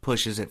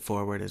 pushes it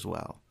forward as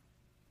well.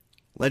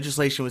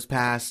 Legislation was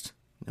passed,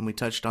 and we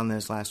touched on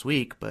this last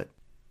week, but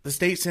the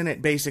state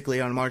Senate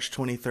basically on March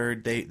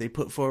 23rd, they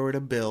put forward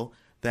a bill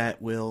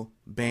that will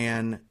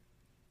ban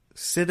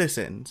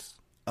citizens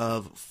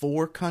of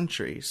 4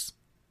 countries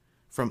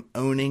from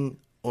owning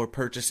or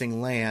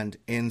purchasing land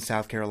in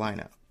South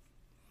Carolina.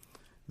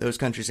 Those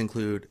countries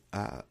include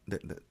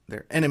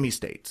their enemy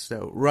states,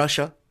 so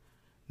Russia,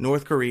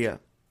 North Korea,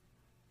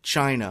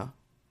 China,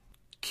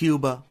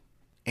 Cuba,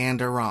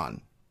 and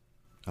Iran.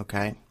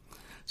 Okay?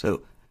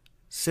 So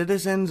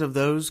citizens of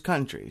those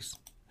countries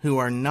who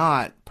are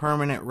not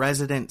permanent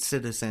resident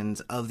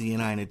citizens of the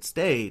United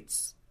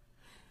States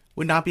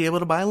would not be able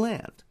to buy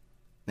land.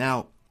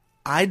 Now,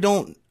 I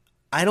don't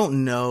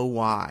know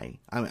why.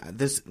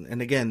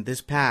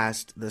 This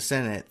passed the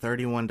Senate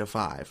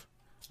 31-5.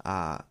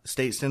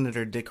 State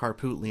Senator Dick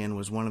Harpootlian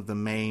was one of the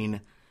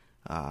main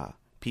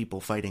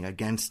people fighting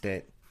against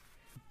it.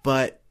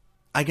 But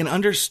I can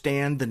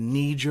understand the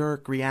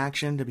knee-jerk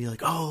reaction to be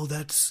like, oh,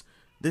 that's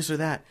this or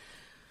that.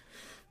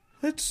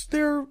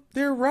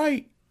 They're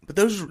right. But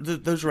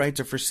those rights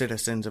are for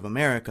citizens of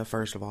America,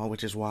 first of all,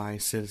 which is why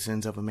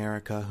citizens of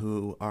America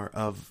who are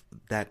of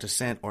that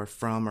descent or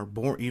from or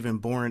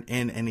born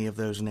in any of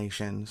those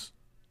nations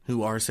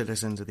who are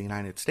citizens of the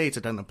United States,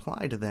 it doesn't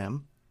apply to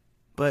them.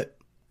 But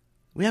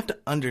we have to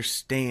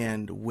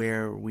understand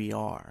where we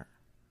are.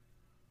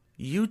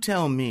 You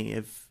tell me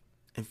if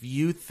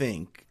you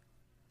think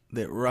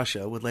that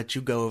Russia would let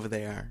you go over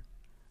there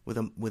with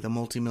a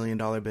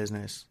multi-million-dollar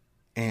business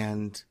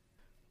and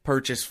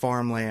purchase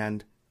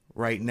farmland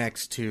right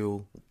next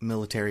to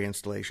military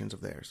installations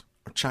of theirs,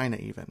 or China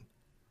even,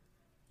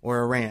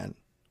 or Iran,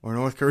 or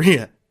North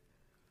Korea.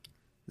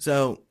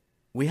 So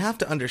we have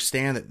to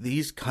understand that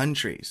these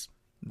countries,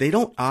 they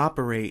don't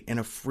operate in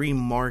a free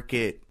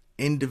market,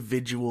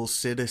 individual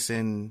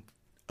citizen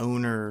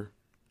owner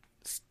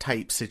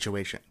type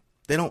situation.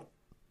 They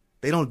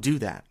don't do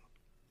that.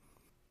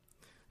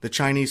 The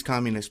Chinese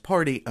Communist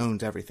Party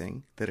owns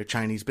everything that a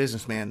Chinese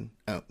businessman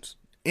owns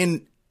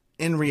in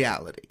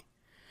reality.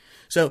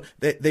 So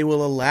they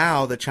will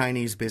allow the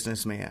Chinese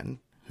businessman,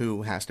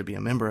 who has to be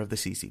a member of the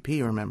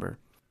CCP, remember,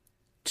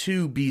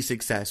 to be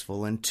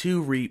successful and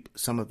to reap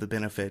some of the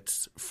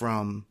benefits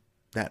from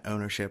that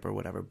ownership or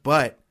whatever.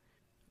 But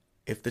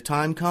if the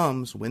time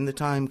comes, when the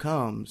time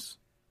comes,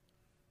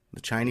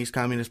 the Chinese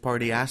Communist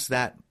Party asks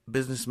that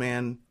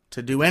businessman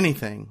to do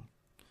anything,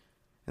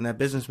 and that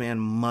businessman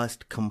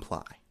must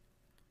comply.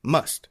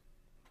 Must.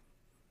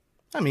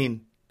 I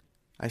mean,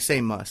 I say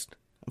must.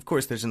 Of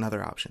course, there's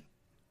another option.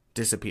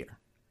 disappear.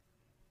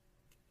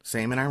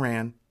 Same in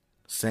Iran,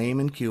 same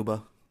in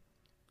Cuba,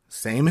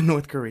 same in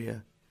North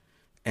Korea,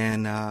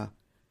 and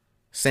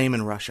same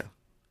in Russia,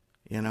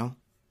 you know?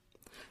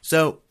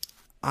 So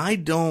I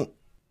don't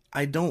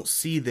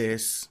see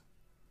this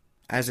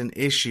as an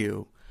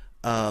issue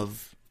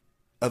of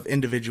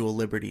individual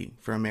liberty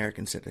for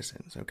American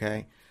citizens,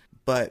 okay?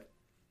 But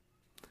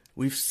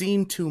we've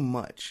seen too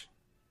much,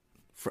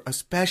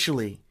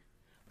 especially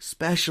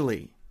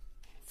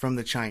from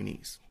the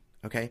Chinese,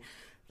 okay?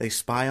 They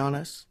spy on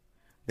us.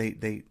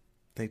 They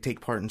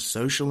take part in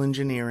social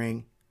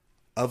engineering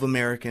of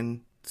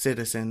American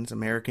citizens,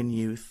 American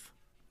youth.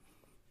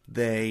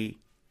 They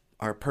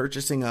are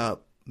purchasing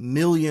up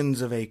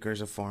millions of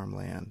acres of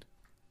farmland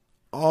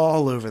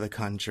all over the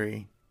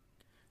country,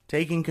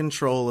 taking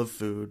control of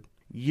food,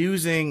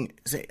 using,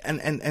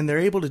 and they're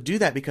able to do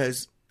that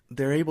because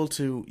they're able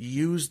to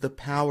use the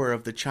power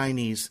of the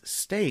Chinese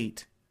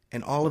state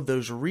and all of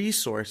those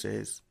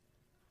resources,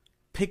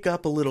 pick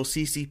up a little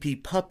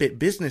CCP puppet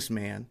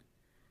businessman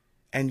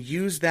and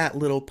use that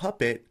little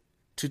puppet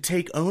to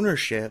take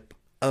ownership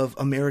of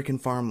American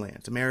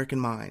farmlands, American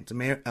mines,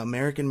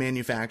 American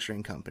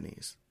manufacturing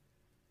companies,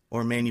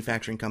 or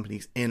manufacturing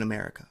companies in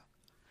America,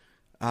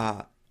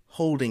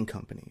 holding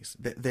companies.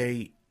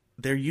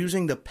 They're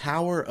using the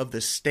power of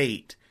the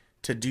state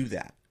to do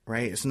that,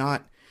 right? It's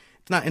not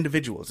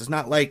individuals. It's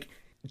not like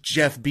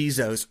Jeff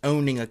Bezos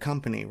owning a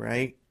company,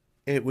 right?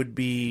 It would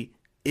be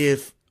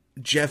if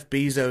Jeff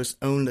Bezos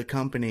owned the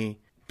company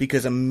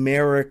because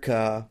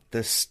America,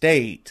 the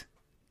state,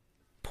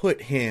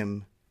 put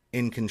him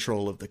in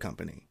control of the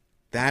company.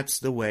 That's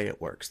the way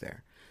it works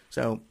there.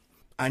 So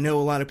I know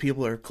a lot of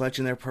people are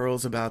clutching their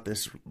pearls about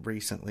this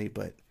recently,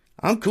 but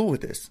I'm cool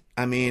with this.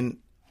 I mean,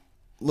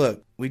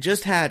 look, we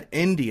just had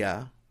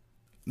India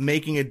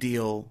making a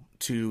deal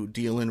to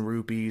deal in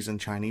rupees and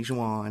Chinese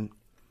yuan.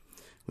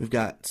 We've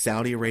got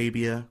Saudi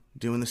Arabia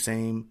doing the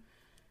same.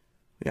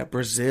 We got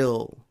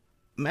Brazil.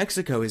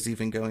 Mexico is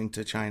even going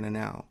to China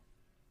now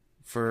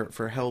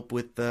for help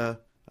with the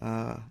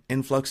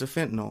influx of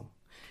fentanyl.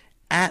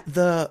 At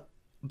the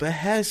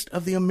behest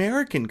of the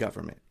American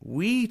government,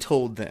 we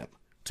told them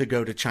to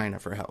go to China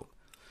for help.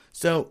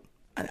 So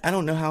I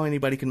don't know how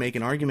anybody can make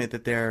an argument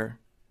that they're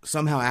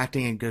somehow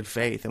acting in good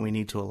faith and we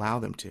need to allow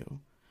them to.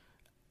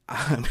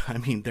 I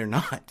mean, they're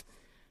not.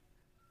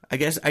 I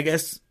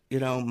guess, you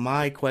know,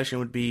 my question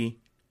would be,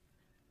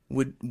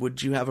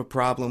 would you have a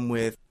problem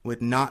with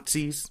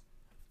Nazis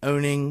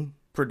owning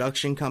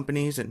production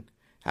companies and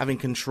having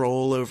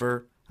control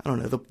over, I don't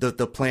know,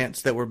 the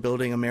plants that were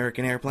building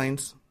American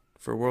airplanes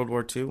for World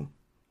War II?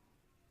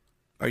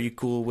 Are you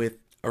cool with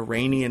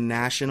Iranian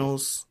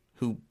nationals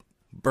who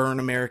burn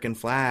American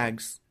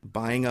flags,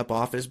 buying up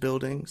office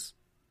buildings,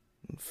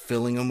 and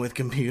filling them with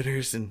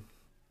computers and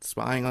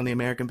spying on the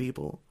American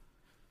people?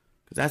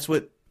 Because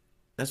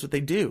that's what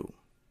they do.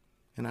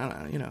 And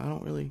I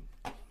don't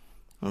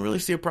really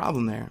see a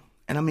problem there.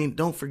 And I mean,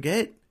 don't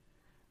forget,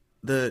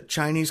 the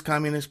Chinese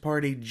Communist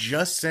Party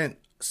just sent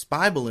a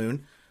spy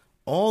balloon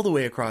all the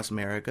way across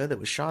America that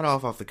was shot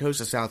off the coast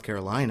of South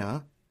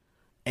Carolina,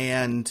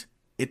 and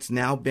it's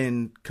now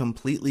been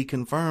completely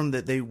confirmed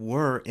that they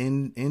were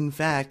in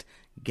fact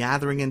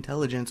gathering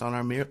intelligence on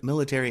our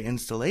military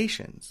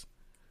installations.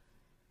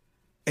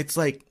 It's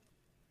like,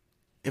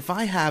 if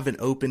I have an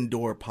open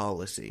door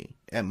policy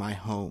at my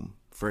home,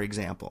 for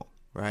example,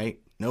 right?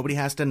 Nobody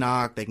has to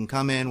knock. They can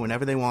come in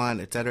whenever they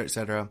want, etc.,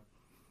 etc.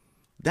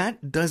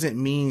 That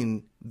doesn't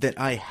mean that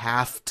I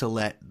have to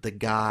let the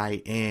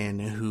guy in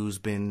who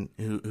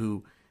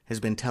has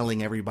been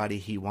telling everybody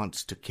he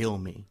wants to kill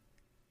me.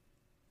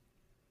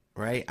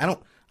 Right? I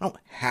don't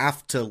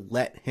have to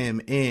let him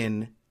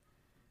in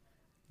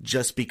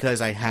just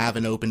because I have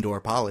an open door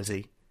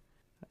policy.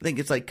 I think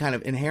it's like kind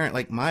of inherent,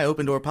 like my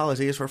open door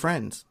policy is for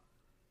friends.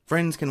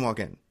 Friends can walk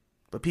in.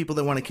 But people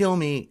that want to kill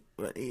me,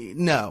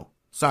 no.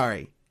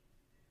 Sorry,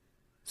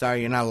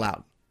 you're not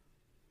allowed.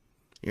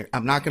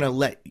 I'm not going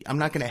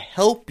to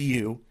help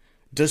you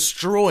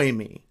destroy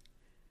me.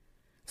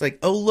 It's like,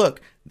 oh,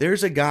 look,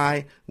 there's a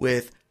guy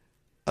with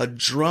a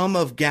drum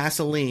of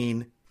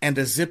gasoline and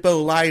a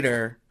Zippo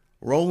lighter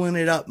rolling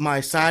it up my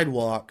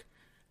sidewalk,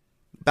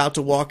 about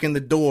to walk in the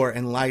door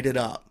and light it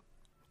up.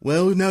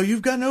 Well, no,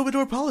 you've got an open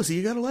door policy.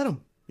 You got to let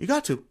him. You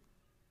got to.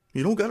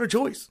 You don't got a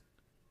choice.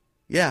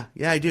 Yeah,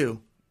 I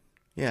do.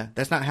 Yeah,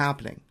 that's not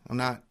happening. I'm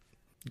not.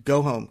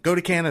 Go home. Go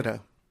to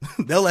Canada.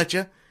 They'll let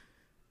you.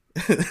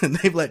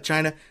 They've let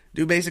China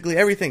do basically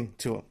everything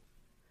to them.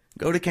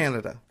 Go to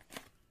Canada.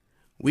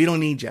 We don't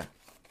need you.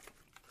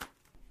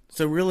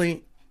 So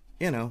really,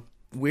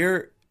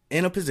 we're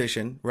in a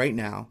position right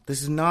now.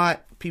 This is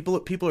not,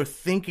 people are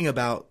thinking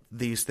about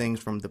these things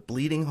from the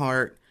bleeding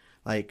heart,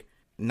 like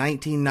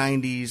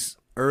 1990s,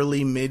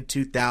 early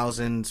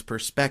mid-2000s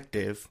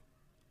perspective,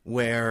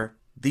 where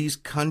these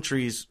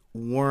countries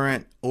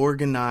weren't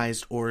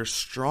organized or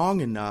strong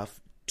enough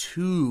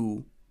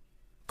to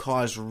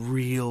cause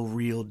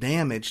real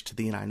damage to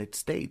the United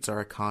States,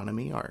 our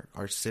economy,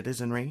 our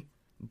citizenry.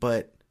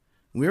 But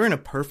we're in a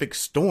perfect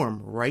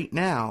storm right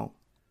now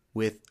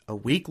with a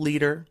weak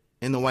leader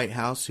in the White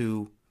House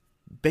who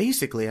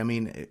basically, I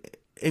mean,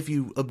 if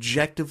you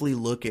objectively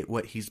look at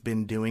what he's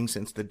been doing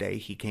since the day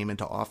he came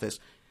into office,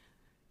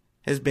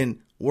 has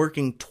been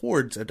working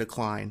towards a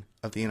decline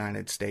of the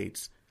United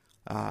States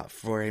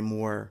for a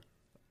more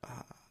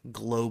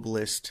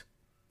globalist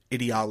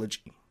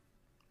ideology.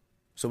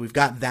 So we've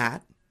got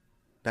that.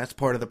 That's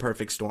part of the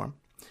perfect storm.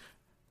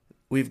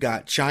 We've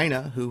got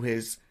China, who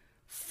has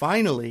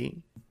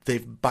finally,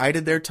 they've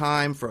bided their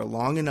time for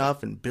long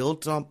enough and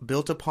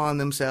built upon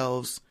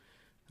themselves,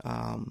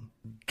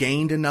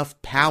 gained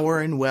enough power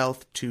and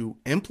wealth to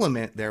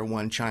implement their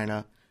one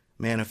China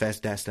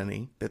manifest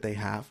destiny that they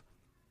have.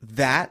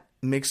 That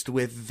mixed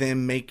with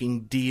them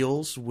making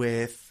deals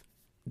with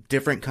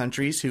different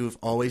countries who have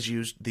always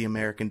used the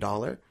American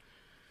dollar,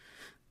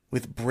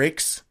 with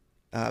BRICS,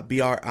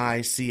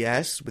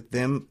 BRICS, with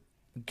them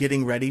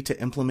getting ready to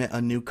implement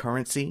a new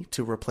currency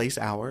to replace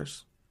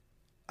ours.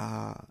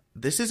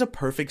 This is a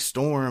perfect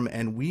storm,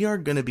 and we are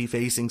going to be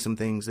facing some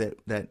things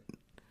that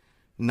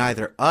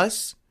neither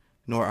us,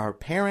 nor our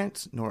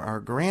parents, nor our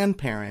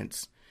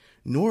grandparents,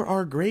 nor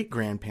our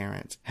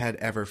great-grandparents had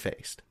ever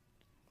faced.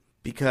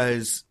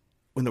 Because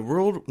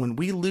when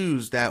we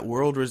lose that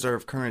world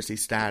reserve currency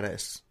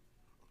status,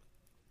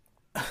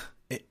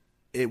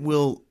 it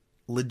will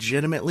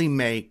legitimately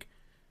make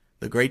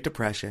the Great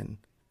Depression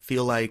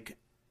feel like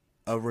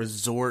a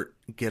resort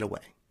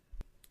getaway.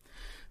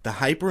 The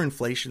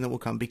hyperinflation that will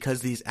come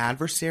because these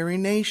adversary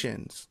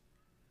nations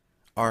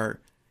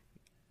are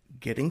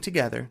getting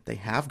together, they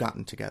have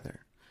gotten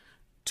together,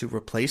 to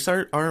replace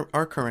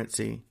our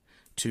currency,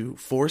 to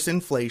force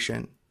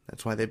inflation.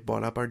 That's why they've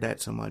bought up our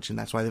debt so much, and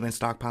that's why they've been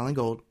stockpiling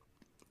gold.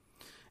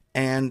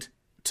 And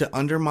to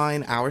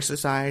undermine our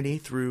society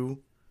through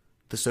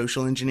the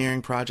social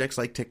engineering projects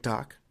like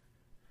TikTok.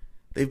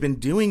 They've been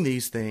doing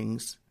these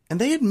things, and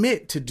they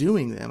admit to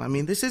doing them. I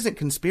mean, this isn't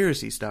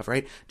conspiracy stuff,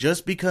 right?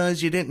 Just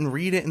because you didn't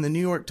read it in the New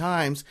York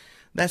Times,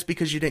 that's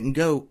because you didn't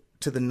go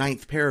to the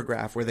 9th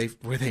paragraph where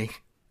they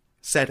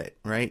said it,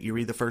 right? You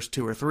read the first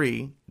 2 or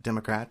 3,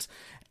 Democrats,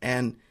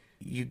 and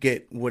you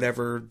get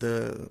whatever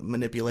the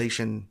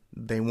manipulation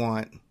they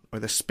want or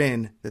the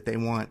spin that they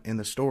want in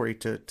the story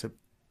to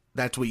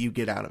that's what you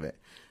get out of it.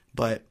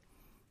 But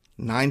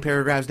 9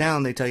 paragraphs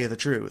down, they tell you the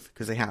truth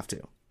because they have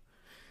to.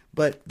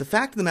 But the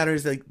fact of the matter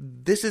is, like,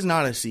 this is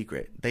not a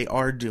secret. They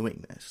are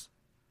doing this.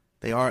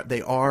 They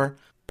are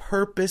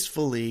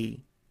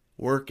purposefully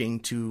working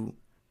to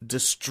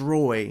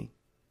destroy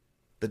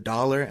the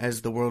dollar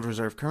as the world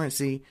reserve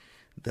currency,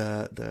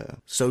 the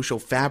social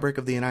fabric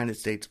of the United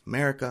States of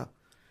America,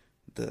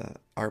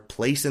 our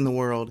place in the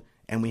world.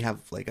 And we have,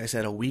 like I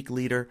said, a weak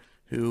leader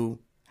who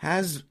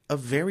has a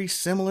very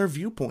similar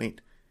viewpoint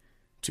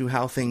to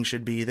how things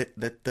should be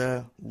that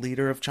the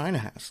leader of China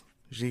has,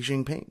 Xi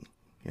Jinping,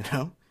 you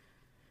know?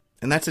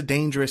 And that's a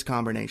dangerous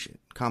combination.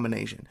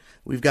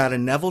 We've got a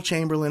Neville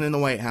Chamberlain in the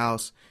White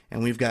House,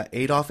 and we've got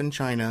Adolf in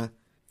China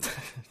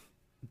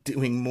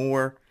doing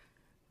more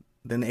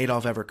than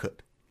Adolf ever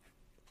could.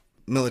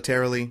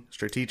 Militarily,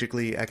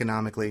 strategically,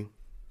 economically,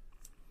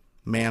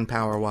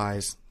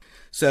 manpower-wise.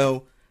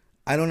 So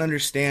I don't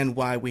understand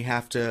why we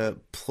have to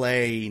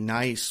play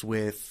nice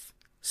with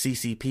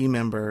CCP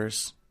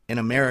members in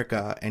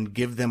America and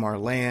give them our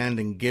land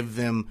and give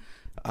them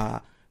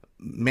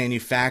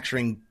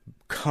manufacturing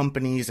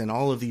companies and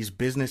all of these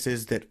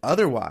businesses that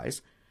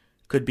otherwise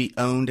could be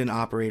owned and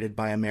operated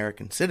by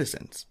American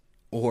citizens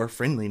or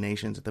friendly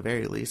nations at the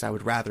very least. I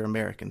would rather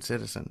American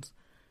citizens.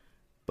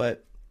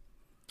 But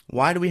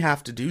why do we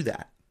have to do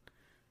that?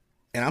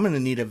 And I'm going to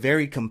need a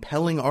very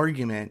compelling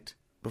argument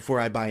before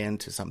I buy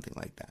into something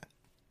like that.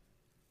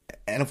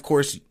 And of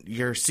course,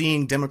 you're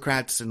seeing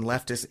Democrats and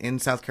leftists in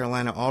South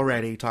Carolina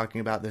already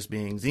talking about this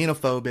being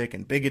xenophobic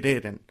and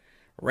bigoted and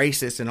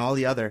racist and all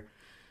the other.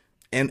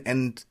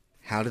 And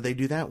how do they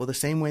do that? Well, the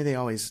same way they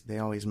always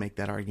make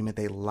that argument.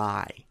 They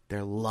lie.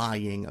 They're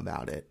lying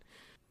about it.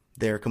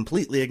 They're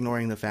completely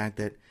ignoring the fact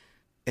that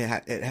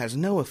it has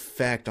no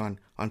effect on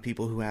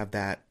people who have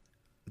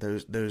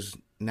those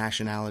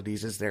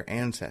nationalities as their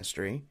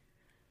ancestry,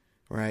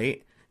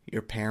 right?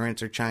 Your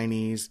parents are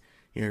Chinese,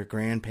 your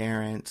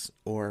grandparents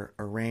or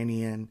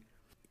Iranian.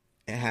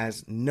 It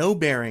has no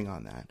bearing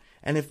on that.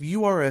 And if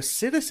you are a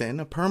citizen,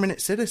 a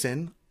permanent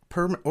citizen,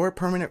 or a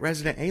permanent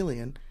resident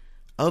alien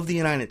of the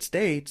United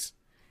States,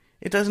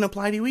 it doesn't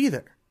apply to you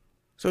either.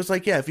 So it's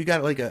like, yeah, if you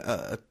got like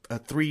a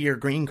 3-year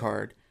green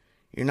card,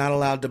 you're not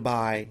allowed to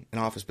buy an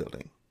office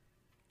building.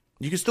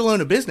 You can still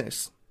own a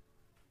business,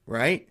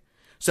 right?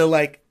 So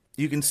like,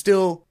 you can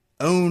still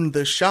own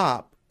the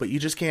shop, but you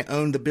just can't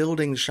own the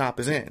building the shop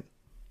is in.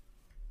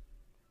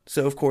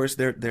 So of course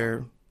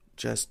they're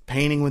just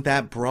painting with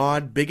that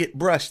broad bigot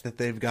brush that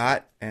they've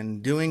got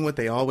and doing what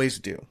they always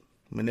do,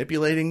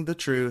 manipulating the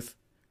truth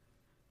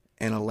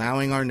and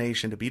allowing our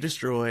nation to be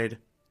destroyed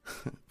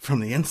from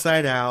the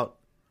inside out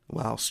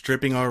while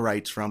stripping our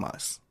rights from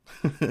us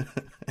and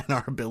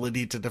our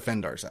ability to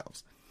defend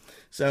ourselves.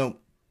 So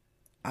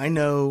I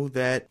know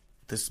that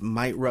this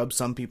might rub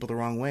some people the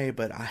wrong way,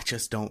 but I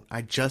just don't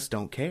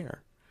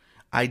care.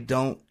 I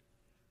don't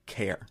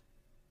care.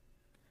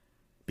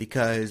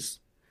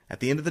 because at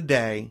the end of the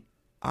day,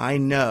 I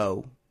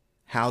know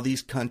how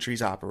these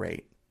countries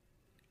operate,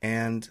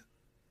 and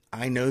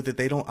I know that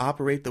they don't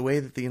operate the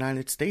way that the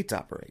United States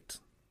operates.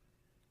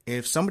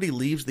 If somebody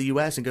leaves the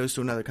U.S. and goes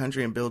to another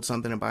country and builds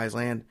something and buys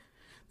land,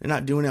 they're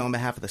not doing it on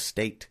behalf of the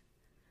state,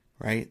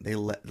 right?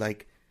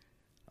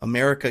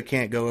 America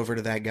can't go over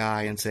to that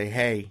guy and say,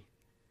 hey,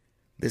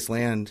 this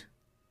land,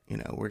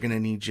 we're going to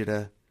need you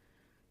to,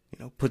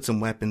 put some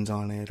weapons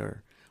on it,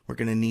 or we're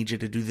going to need you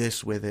to do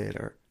this with it,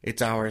 or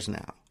it's ours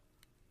now.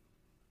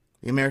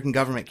 The American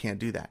government can't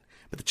do that.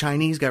 But the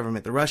Chinese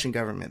government, the Russian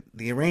government,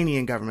 the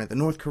Iranian government, the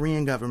North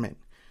Korean government,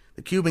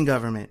 the Cuban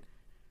government,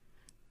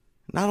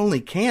 not only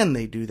can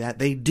they do that,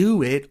 they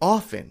do it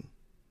often.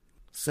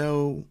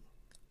 So,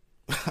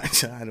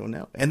 I don't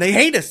know. And they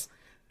hate us.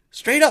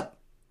 Straight up.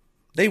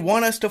 They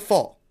want us to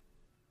fall.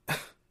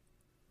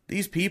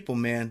 These people,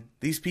 man,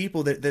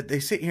 that they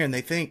sit here and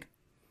they think,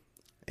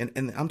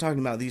 and I'm talking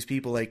about these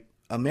people like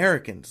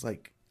Americans,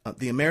 like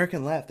the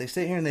American left, they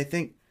sit here and they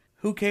think,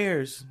 who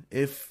cares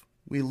if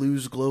we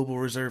lose global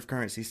reserve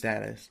currency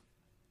status?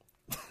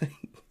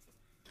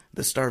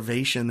 The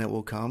starvation that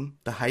will come,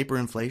 the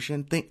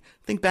hyperinflation.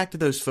 Think back to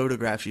those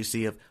photographs you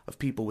see of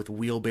people with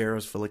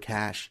wheelbarrows full of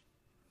cash.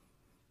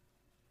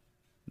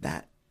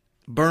 That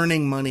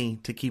burning money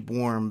to keep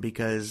warm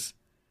because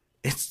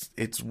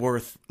it's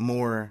worth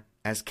more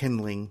as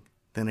kindling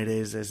than it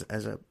is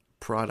as a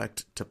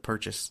product to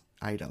purchase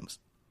items.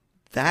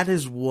 That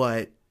is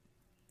what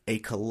a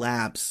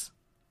collapse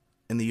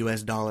in the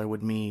US dollar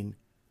would mean,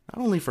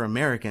 not only for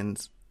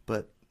Americans,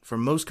 but for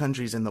most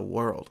countries in the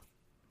world.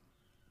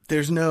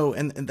 There's no,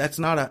 and that's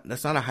not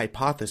a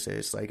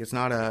hypothesis. Like it's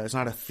not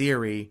a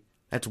theory.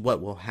 That's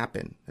what will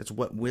happen. That's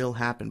what will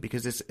happen,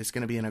 because it's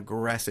going to be an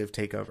aggressive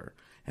takeover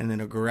and an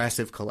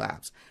aggressive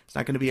collapse. It's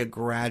not going to be a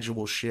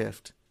gradual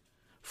shift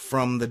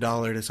from the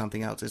dollar to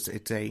something else.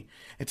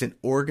 It's an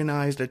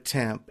organized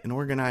attempt, an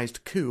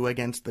organized coup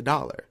against the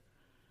dollar.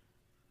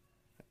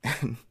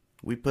 And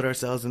we put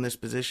ourselves in this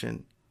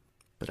position.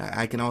 But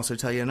I can also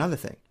tell you another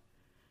thing.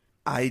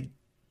 I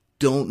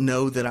don't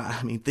know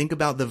that think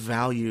about the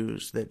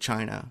values that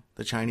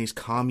the Chinese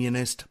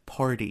Communist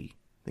Party,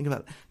 think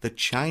about the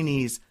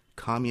Chinese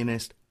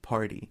Communist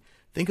Party.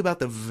 Think about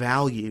the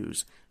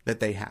values that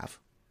they have.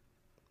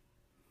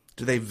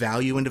 Do they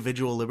value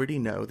individual liberty?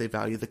 No, they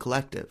value the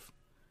collective.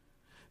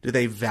 Do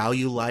they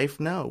value life?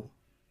 No.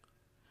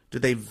 Do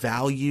they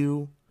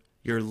value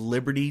your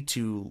liberty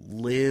to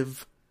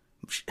live?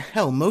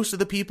 Hell, most of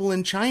the people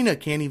in China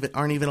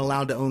aren't even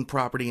allowed to own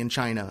property in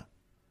China.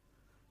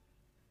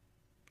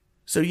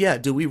 So yeah,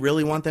 do we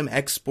really want them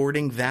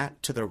exporting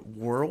that to the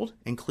world,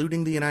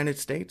 including the United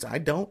States? I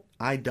don't.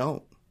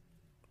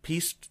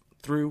 Peace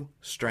through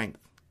strength.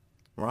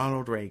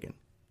 Ronald Reagan.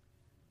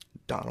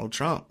 Donald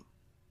Trump.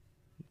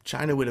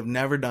 China would have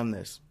never done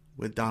this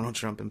with Donald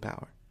Trump in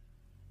power.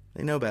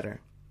 They know better.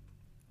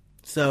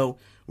 So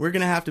we're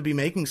going to have to be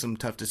making some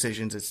tough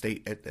decisions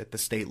at the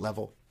state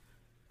level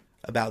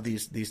about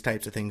these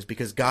types of things,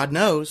 because God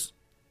knows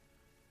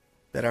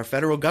that our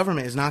federal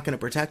government is not going to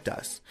protect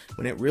us.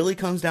 When it really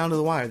comes down to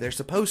the wire, they're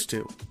supposed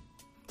to,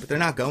 but they're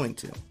not going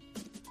to.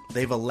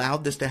 They've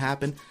allowed this to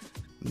happen.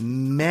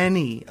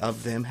 Many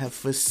of them have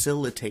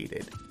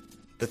facilitated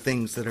the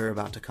things that are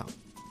about to come.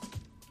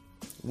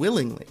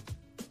 Willingly,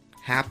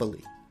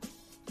 happily.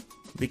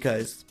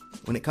 Because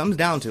when it comes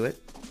down to it,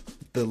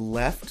 the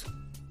left,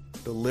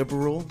 the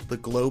liberal, the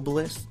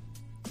globalists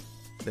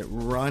that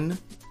run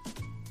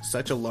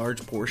such a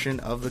large portion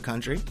of the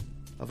country,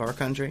 of our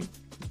country,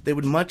 they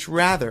would much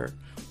rather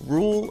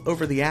rule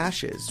over the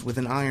ashes with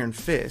an iron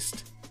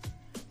fist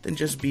than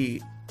just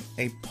be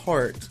a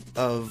part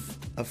of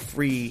a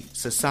free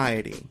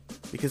society,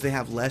 because they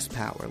have less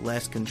power,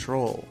 less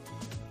control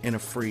in a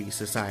free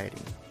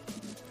society.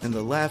 And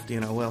the left,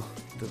 the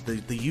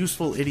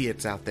useful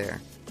idiots out there,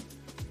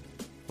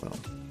 well,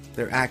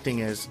 they're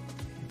acting as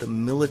the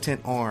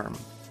militant arm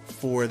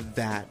for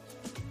that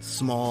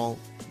small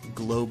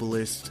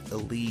globalist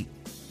elite,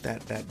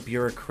 that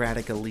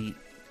bureaucratic elite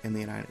in the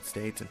United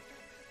States. And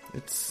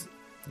it's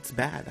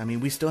bad.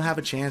 We still have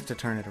a chance to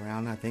turn it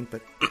around, I think,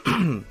 but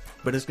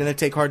but it's going to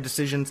take hard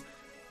decisions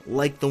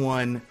like the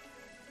one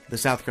the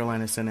South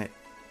Carolina Senate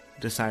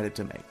decided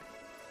to make.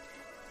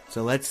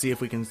 So let's see if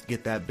we can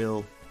get that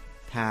bill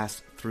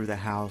passed through the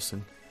House,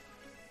 and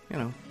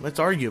let's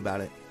argue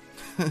about it.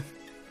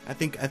 I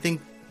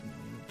think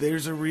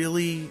there's a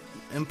really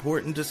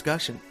important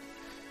discussion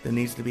that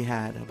needs to be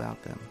had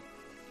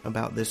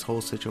about this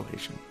whole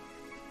situation.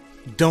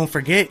 Don't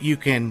forget, you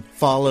can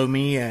follow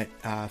me at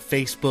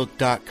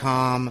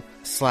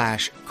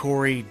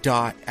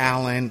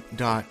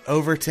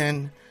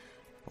facebook.com/Corey.Allen.Overton,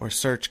 or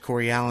search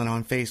Corey Allen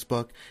on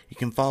Facebook. You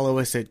can follow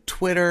us at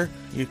Twitter.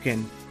 You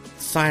can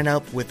sign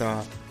up with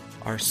our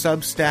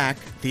Substack,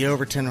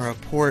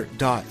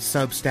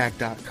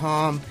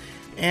 theovertonreport.substack.com.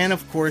 And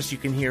of course, you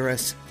can hear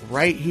us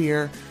right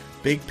here,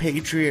 Big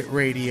Patriot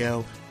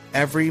Radio,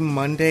 every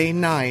Monday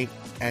night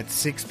at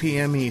 6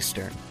 p.m.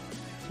 Eastern.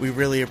 We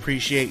really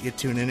appreciate you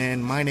tuning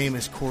in. My name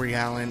is Corey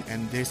Allen,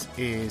 and this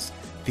is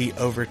The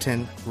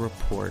Overton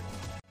Report.